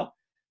is, well,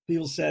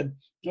 people said,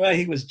 well,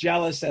 he was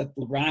jealous that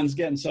LeBron's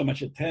getting so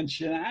much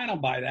attention. I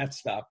don't buy that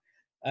stuff.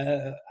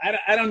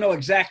 I don't know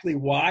exactly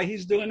why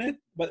he's doing it,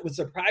 but what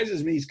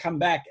surprises me, he's come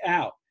back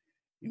out.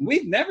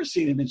 We've never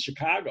seen him in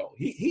Chicago.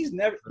 He's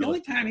never, the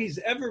only time he's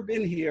ever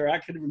been here, I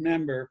could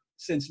remember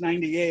since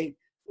 98,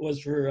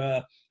 was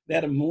for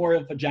that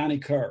memorial for Johnny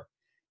Kerr.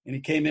 And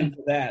he came in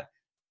for that.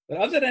 But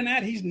other than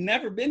that, he's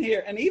never been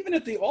here. And even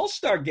at the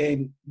All-Star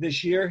game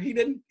this year, he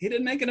didn't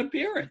make an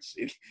appearance.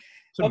 It's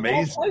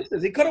amazing.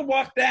 He could have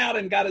walked out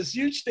and got his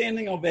huge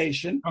standing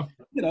ovation.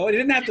 He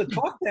didn't have to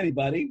talk to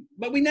anybody,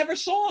 but we never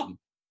saw him.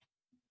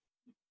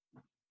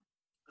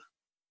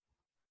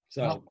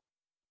 So,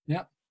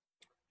 yeah.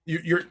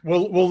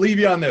 We'll leave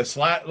you on this.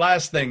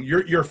 Last thing,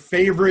 your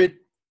favorite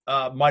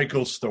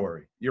Michael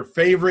story. Your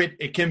favorite,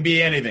 it can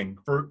be anything,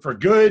 for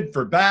good,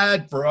 for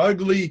bad, for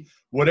ugly,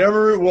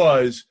 whatever it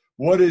was.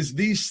 What is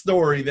the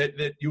story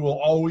that you will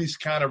always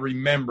kind of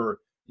remember,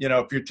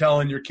 if you're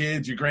telling your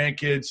kids, your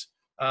grandkids,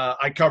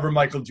 I cover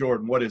Michael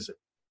Jordan, what is it?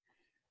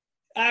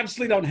 I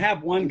absolutely don't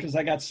have one because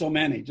I got so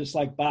many, just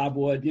like Bob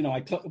would.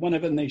 One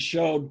of them they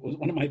showed,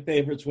 one of my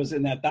favorites was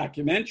in that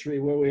documentary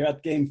where we were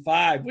at Game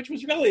 5, which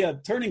was really a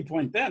turning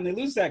point then. They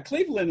lose that.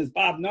 Cleveland, as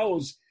Bob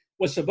knows,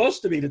 was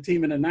supposed to be the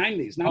team in the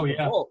 90s, not the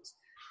Bulls.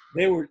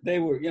 They were,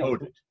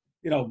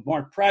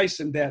 Mark Price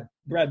and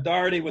Brad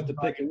Daugherty with the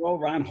pick and roll,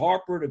 Ron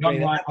Harper, the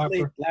great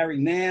athlete, Larry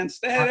Nance.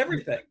 They had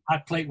everything.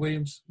 Hot Plate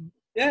Williams.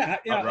 Yeah,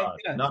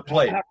 not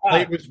Plate.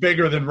 Plate was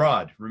bigger than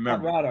Rod.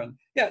 Remember? Rod.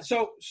 Yeah.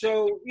 So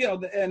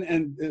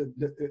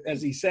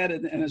as he said,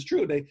 and it's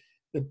true.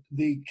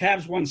 The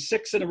Cavs won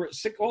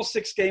all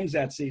six games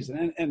that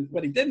season. And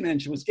what he did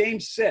mention was Game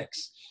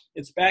 6.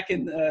 It's back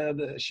in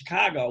the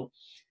Chicago.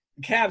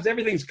 The Cavs,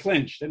 everything's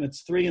clinched, and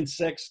it's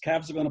 3-6.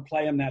 Cavs are going to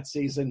play them that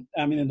season.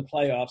 I mean, in the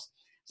playoffs.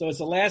 So it's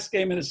the last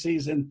game of the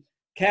season.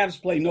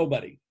 Cavs play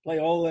nobody. Play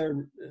all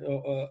their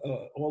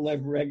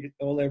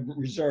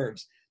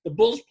reserves. The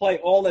Bulls play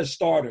all their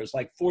starters,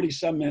 like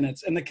 40-some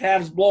minutes, and the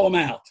Cavs blow them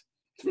out.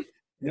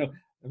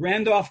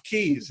 Randolph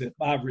Keys, if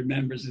Bob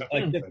remembers, is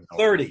like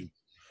 30.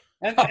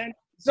 And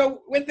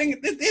so we're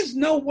thinking, there's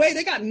no way.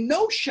 They got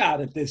no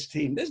shot at this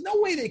team. There's no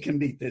way they can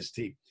beat this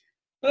team.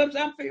 But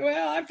I'm thinking,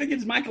 I figured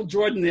it's Michael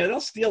Jordan there.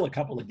 They'll steal a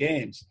couple of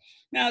games.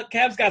 Now,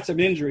 Cavs got some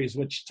injuries,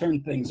 which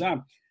turned things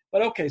on.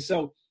 But, okay,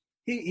 so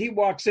he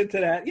walks into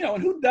that,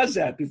 and who does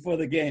that before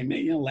the game?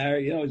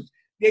 Larry,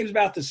 game's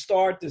about to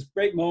start, this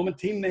great moment,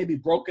 team may be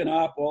broken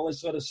up, all this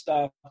sort of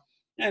stuff.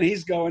 And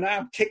he's going,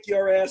 I'll kick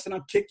your ass and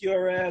I'll kick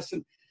your ass.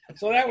 And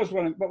so that was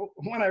one. But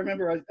one I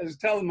remember, I was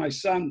telling my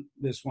son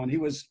this one. He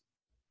was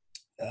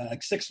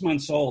like 6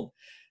 months old.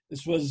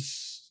 This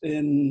was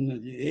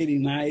in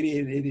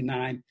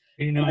 89.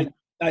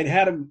 I'd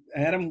had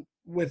him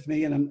with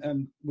me,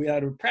 and we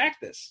had to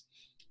practice.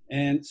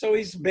 And so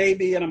he's a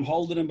baby, and I'm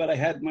holding him, but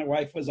my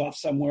wife was off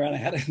somewhere, and I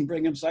had to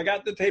bring him. So I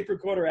got the tape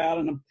recorder out,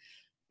 and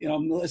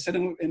I'm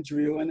listening to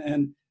interview,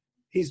 and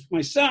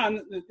my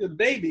son, the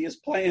baby, is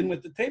playing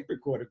with the tape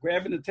recorder,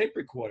 grabbing the tape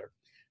recorder.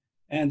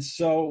 And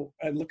so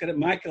I look at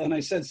Michael, and I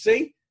said,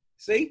 see,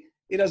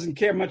 he doesn't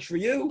care much for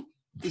you.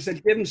 He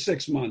said, give him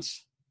 6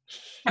 months.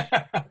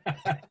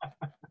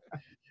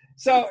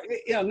 So,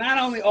 not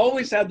only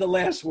always had the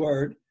last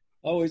word,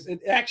 one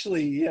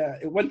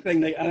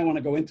thing I don't want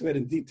to go into it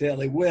in detail,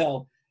 they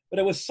will, but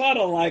it was sort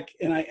of like,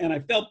 and I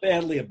felt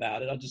badly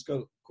about it. I'll just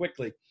go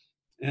quickly.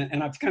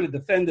 And I've kind of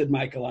defended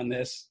Michael on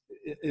this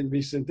in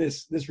recent,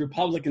 this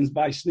Republicans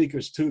buy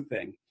sneakers too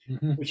thing,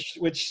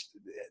 which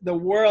the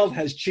world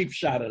has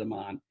cheap-shotted him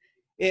on.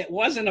 It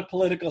wasn't a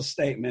political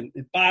statement.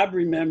 Bob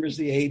remembers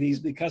the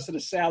 80s. Because of the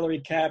salary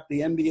cap, the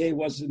NBA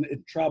wasn't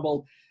in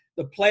trouble.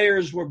 The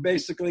players were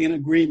basically in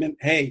agreement,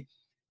 hey,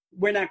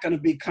 we're not going to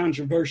be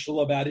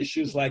controversial about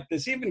issues like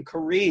this. Even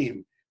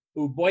Kareem,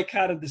 who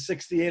boycotted the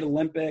 68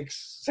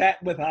 Olympics,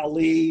 sat with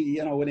Ali,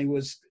 when he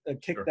was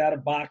kicked out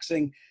of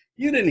boxing.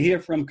 You didn't hear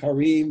from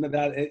Kareem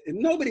about it.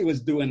 Nobody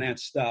was doing that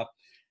stuff.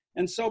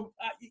 And so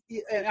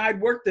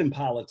I'd worked in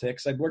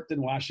politics. I'd worked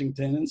in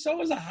Washington. And so it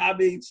was a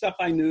hobby, stuff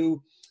I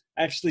knew.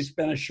 I actually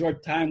spent a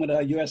short time with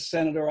a U.S.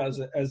 Senator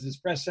as his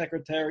press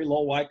secretary,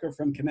 Lowell Weicker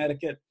from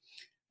Connecticut.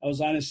 I was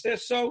on his staff.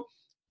 So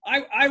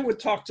I would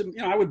talk to,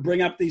 I would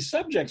bring up these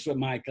subjects with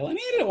Michael, and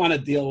he didn't want to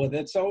deal with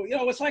it. So, it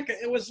was like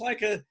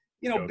a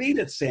beat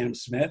it, Sam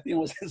Smith.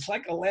 It's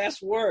like a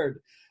last word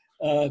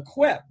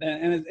quip.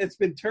 And it's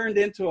been turned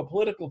into a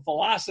political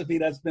philosophy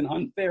that's been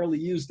unfairly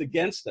used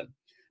against him.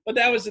 But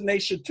that was the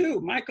nature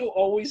too. Michael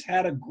always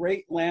had a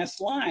great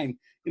last line.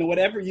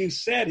 Whatever you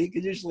said, he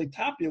could usually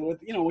top you with,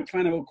 with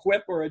kind of a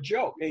quip or a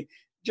joke.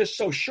 Just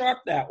so sharp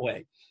that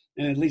way.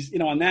 And at least,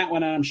 on that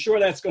one, I'm sure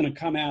that's going to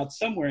come out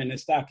somewhere in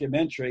this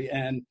documentary.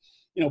 And,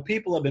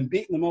 people have been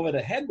beating them over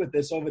the head with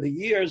this over the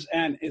years.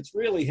 And it's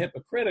really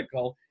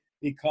hypocritical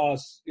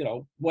because,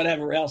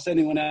 whatever else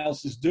anyone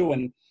else is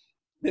doing,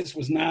 this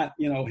was not,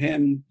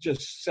 him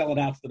just selling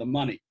out for the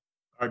money.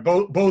 All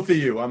right, both of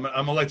you, I'm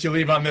going to let you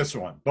leave on this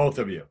one, both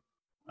of you.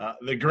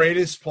 The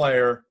greatest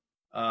player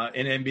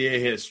in NBA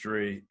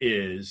history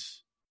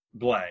is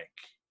blank.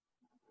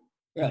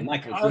 Yeah,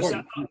 Michael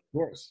Jordan, of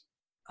course.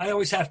 I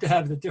always have to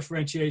have the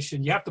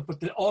differentiation. You have to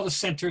put all the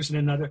centers in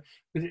another,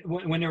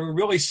 when there were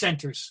really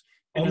centers.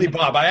 Only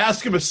Bob. I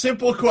asked him a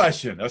simple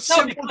question.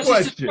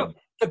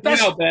 The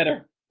best,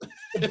 better.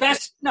 The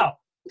best, no.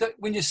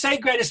 When you say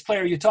greatest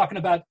player, you're talking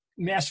about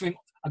mastering,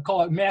 I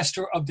call it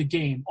master of the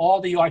game,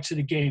 all the arts of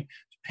the game,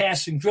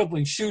 passing,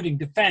 dribbling, shooting,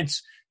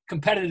 defense,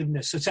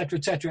 competitiveness, et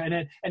cetera,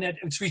 and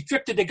it's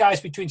restricted to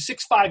guys between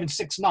 6'5" and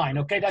 6'9",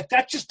 okay?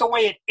 That's just the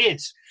way it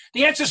is.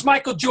 The answer is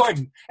Michael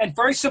Jordan, and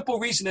very simple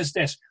reason is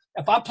this.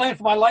 If I'm playing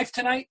for my life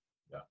tonight,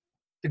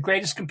 the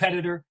greatest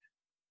competitor,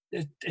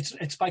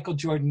 it's Michael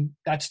Jordan.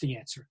 That's the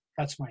answer.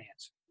 That's my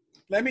answer.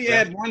 Let me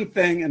add one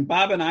thing, and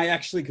Bob and I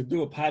actually could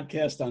do a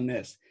podcast on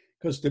this,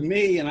 because to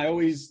me, and I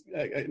always,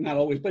 not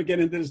always, but get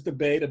into this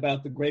debate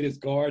about the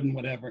greatest guard and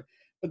whatever,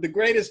 but the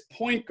greatest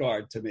point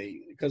guard to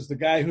me, because the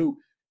guy who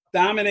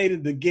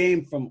dominated the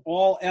game from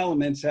all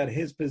elements at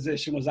his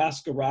position was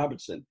Oscar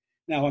Robertson.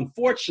 Now,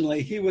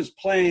 unfortunately, he was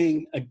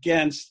playing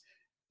against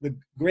the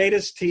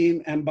greatest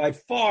team and by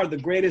far the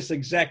greatest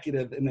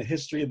executive in the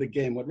history of the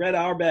game. What Red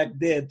Auerbach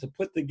did to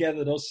put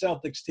together those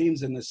Celtics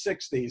teams in the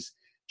 60s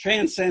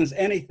transcends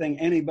anything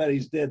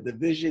anybody's did. The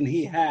vision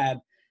he had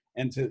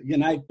and to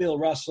unite Bill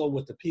Russell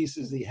with the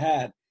pieces he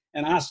had.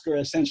 And Oscar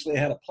essentially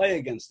had to play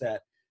against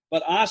that.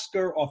 But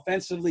Oscar,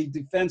 offensively,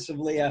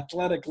 defensively,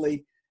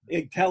 athletically,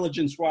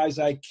 intelligence-wise,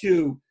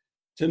 IQ,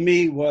 to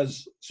me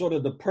was sort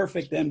of the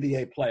perfect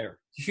NBA player.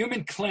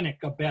 Human clinic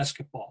of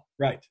basketball.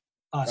 Right.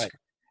 Oscar. Right.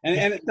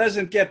 And it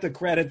doesn't get the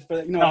credit for,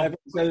 everyone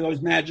says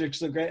those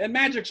Magic's are great. And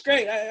Magic's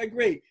great, I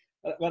agree.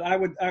 But I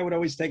would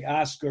always take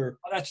Oscar.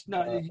 Oh, that's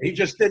not. He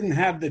just didn't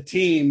have the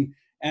team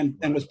and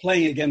was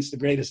playing against the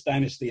greatest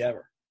dynasty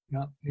ever.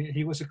 No,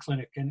 he was a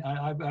clinic. And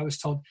I was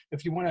told,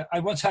 I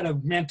once had a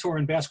mentor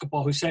in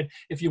basketball who said,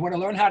 if you want to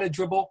learn how to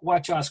dribble,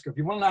 watch Oscar. If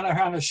you want to learn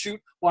how to shoot,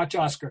 watch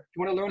Oscar. If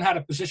you want to learn how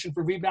to position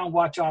for rebound,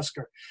 watch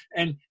Oscar.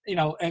 And, he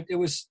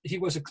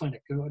was a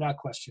clinic without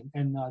question.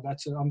 And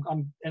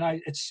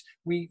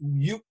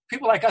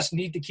people like us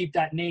need to keep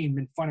that name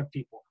in front of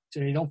people so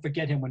they don't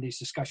forget him when these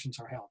discussions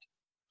are held.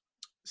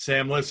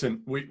 Sam,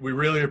 listen, we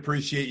really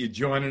appreciate you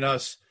joining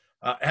us.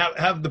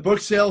 Have the book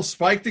sales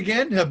spiked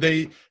again? Have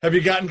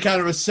you gotten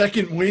kind of a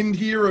second wind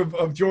here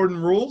of Jordan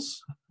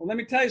Rules? Well, let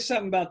me tell you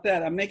something about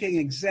that. I'm making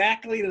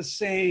exactly the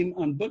same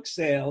on book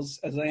sales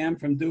as I am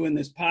from doing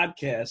this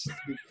podcast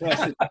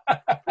because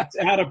it's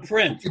out of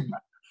print. So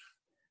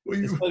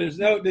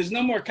there's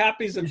no more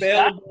copies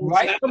available.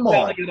 Right? Come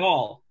on. At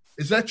all.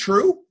 Is that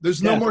true?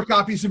 There's no more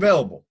copies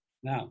available.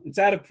 No, it's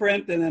out of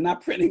print, and they're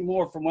not printing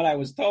more from what I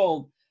was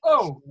told.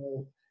 Oh.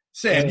 So,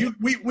 Sam,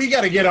 we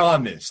got to get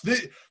on this.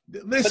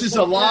 This is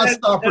a lost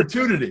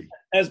opportunity.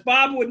 As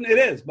Bob would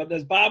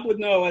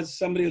know, as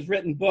somebody who's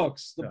written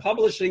books, the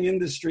publishing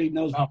industry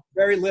knows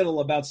very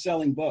little about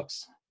selling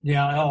books.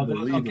 Yeah,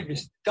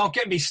 don't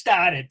get me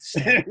started.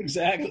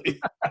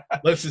 Exactly.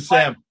 Listen,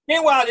 Sam.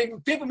 Meanwhile,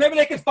 people maybe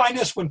they can find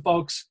this one,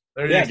 folks.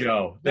 There you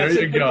go. There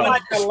you go.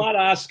 A lot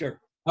of Oscar.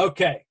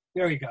 Okay,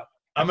 there you go.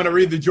 I'm going to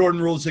read the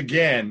Jordan Rules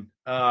again,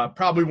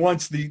 probably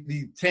once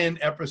the 10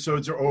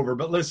 episodes are over.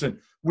 But listen,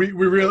 we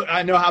really,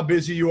 I know how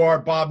busy you are.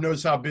 Bob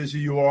knows how busy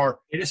you are.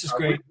 Hey, this is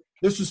great.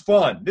 This was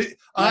fun.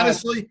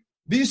 Honestly,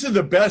 these are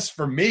the best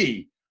for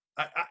me.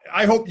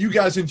 I hope you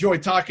guys enjoy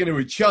talking to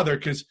each other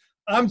because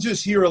I'm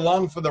just here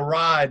along for the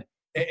ride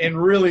and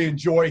really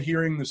enjoy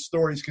hearing the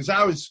stories because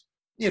I was,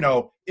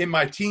 in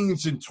my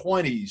teens and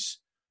 20s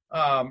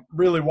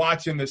really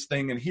watching this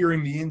thing and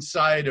hearing the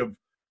inside of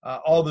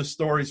all the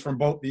stories from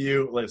both of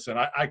you. Listen,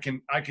 I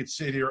could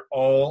sit here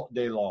all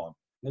day long.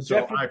 Well, So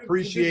Jeff, I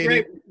appreciate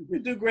it. You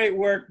do great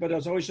work, but it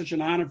was always such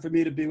an honor for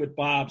me to be with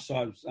Bob.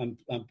 So I'm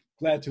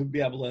glad to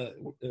be able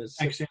to.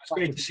 Thanks. It's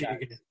great to see you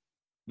again.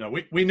 No,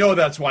 we know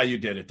that's why you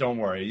did it. Don't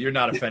worry. You're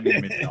not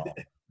offending me at all.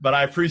 But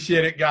I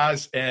appreciate it,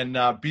 guys, and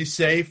be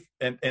safe.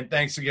 And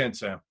thanks again,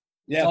 Sam.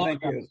 Yeah,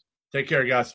 thank you. Take care, guys.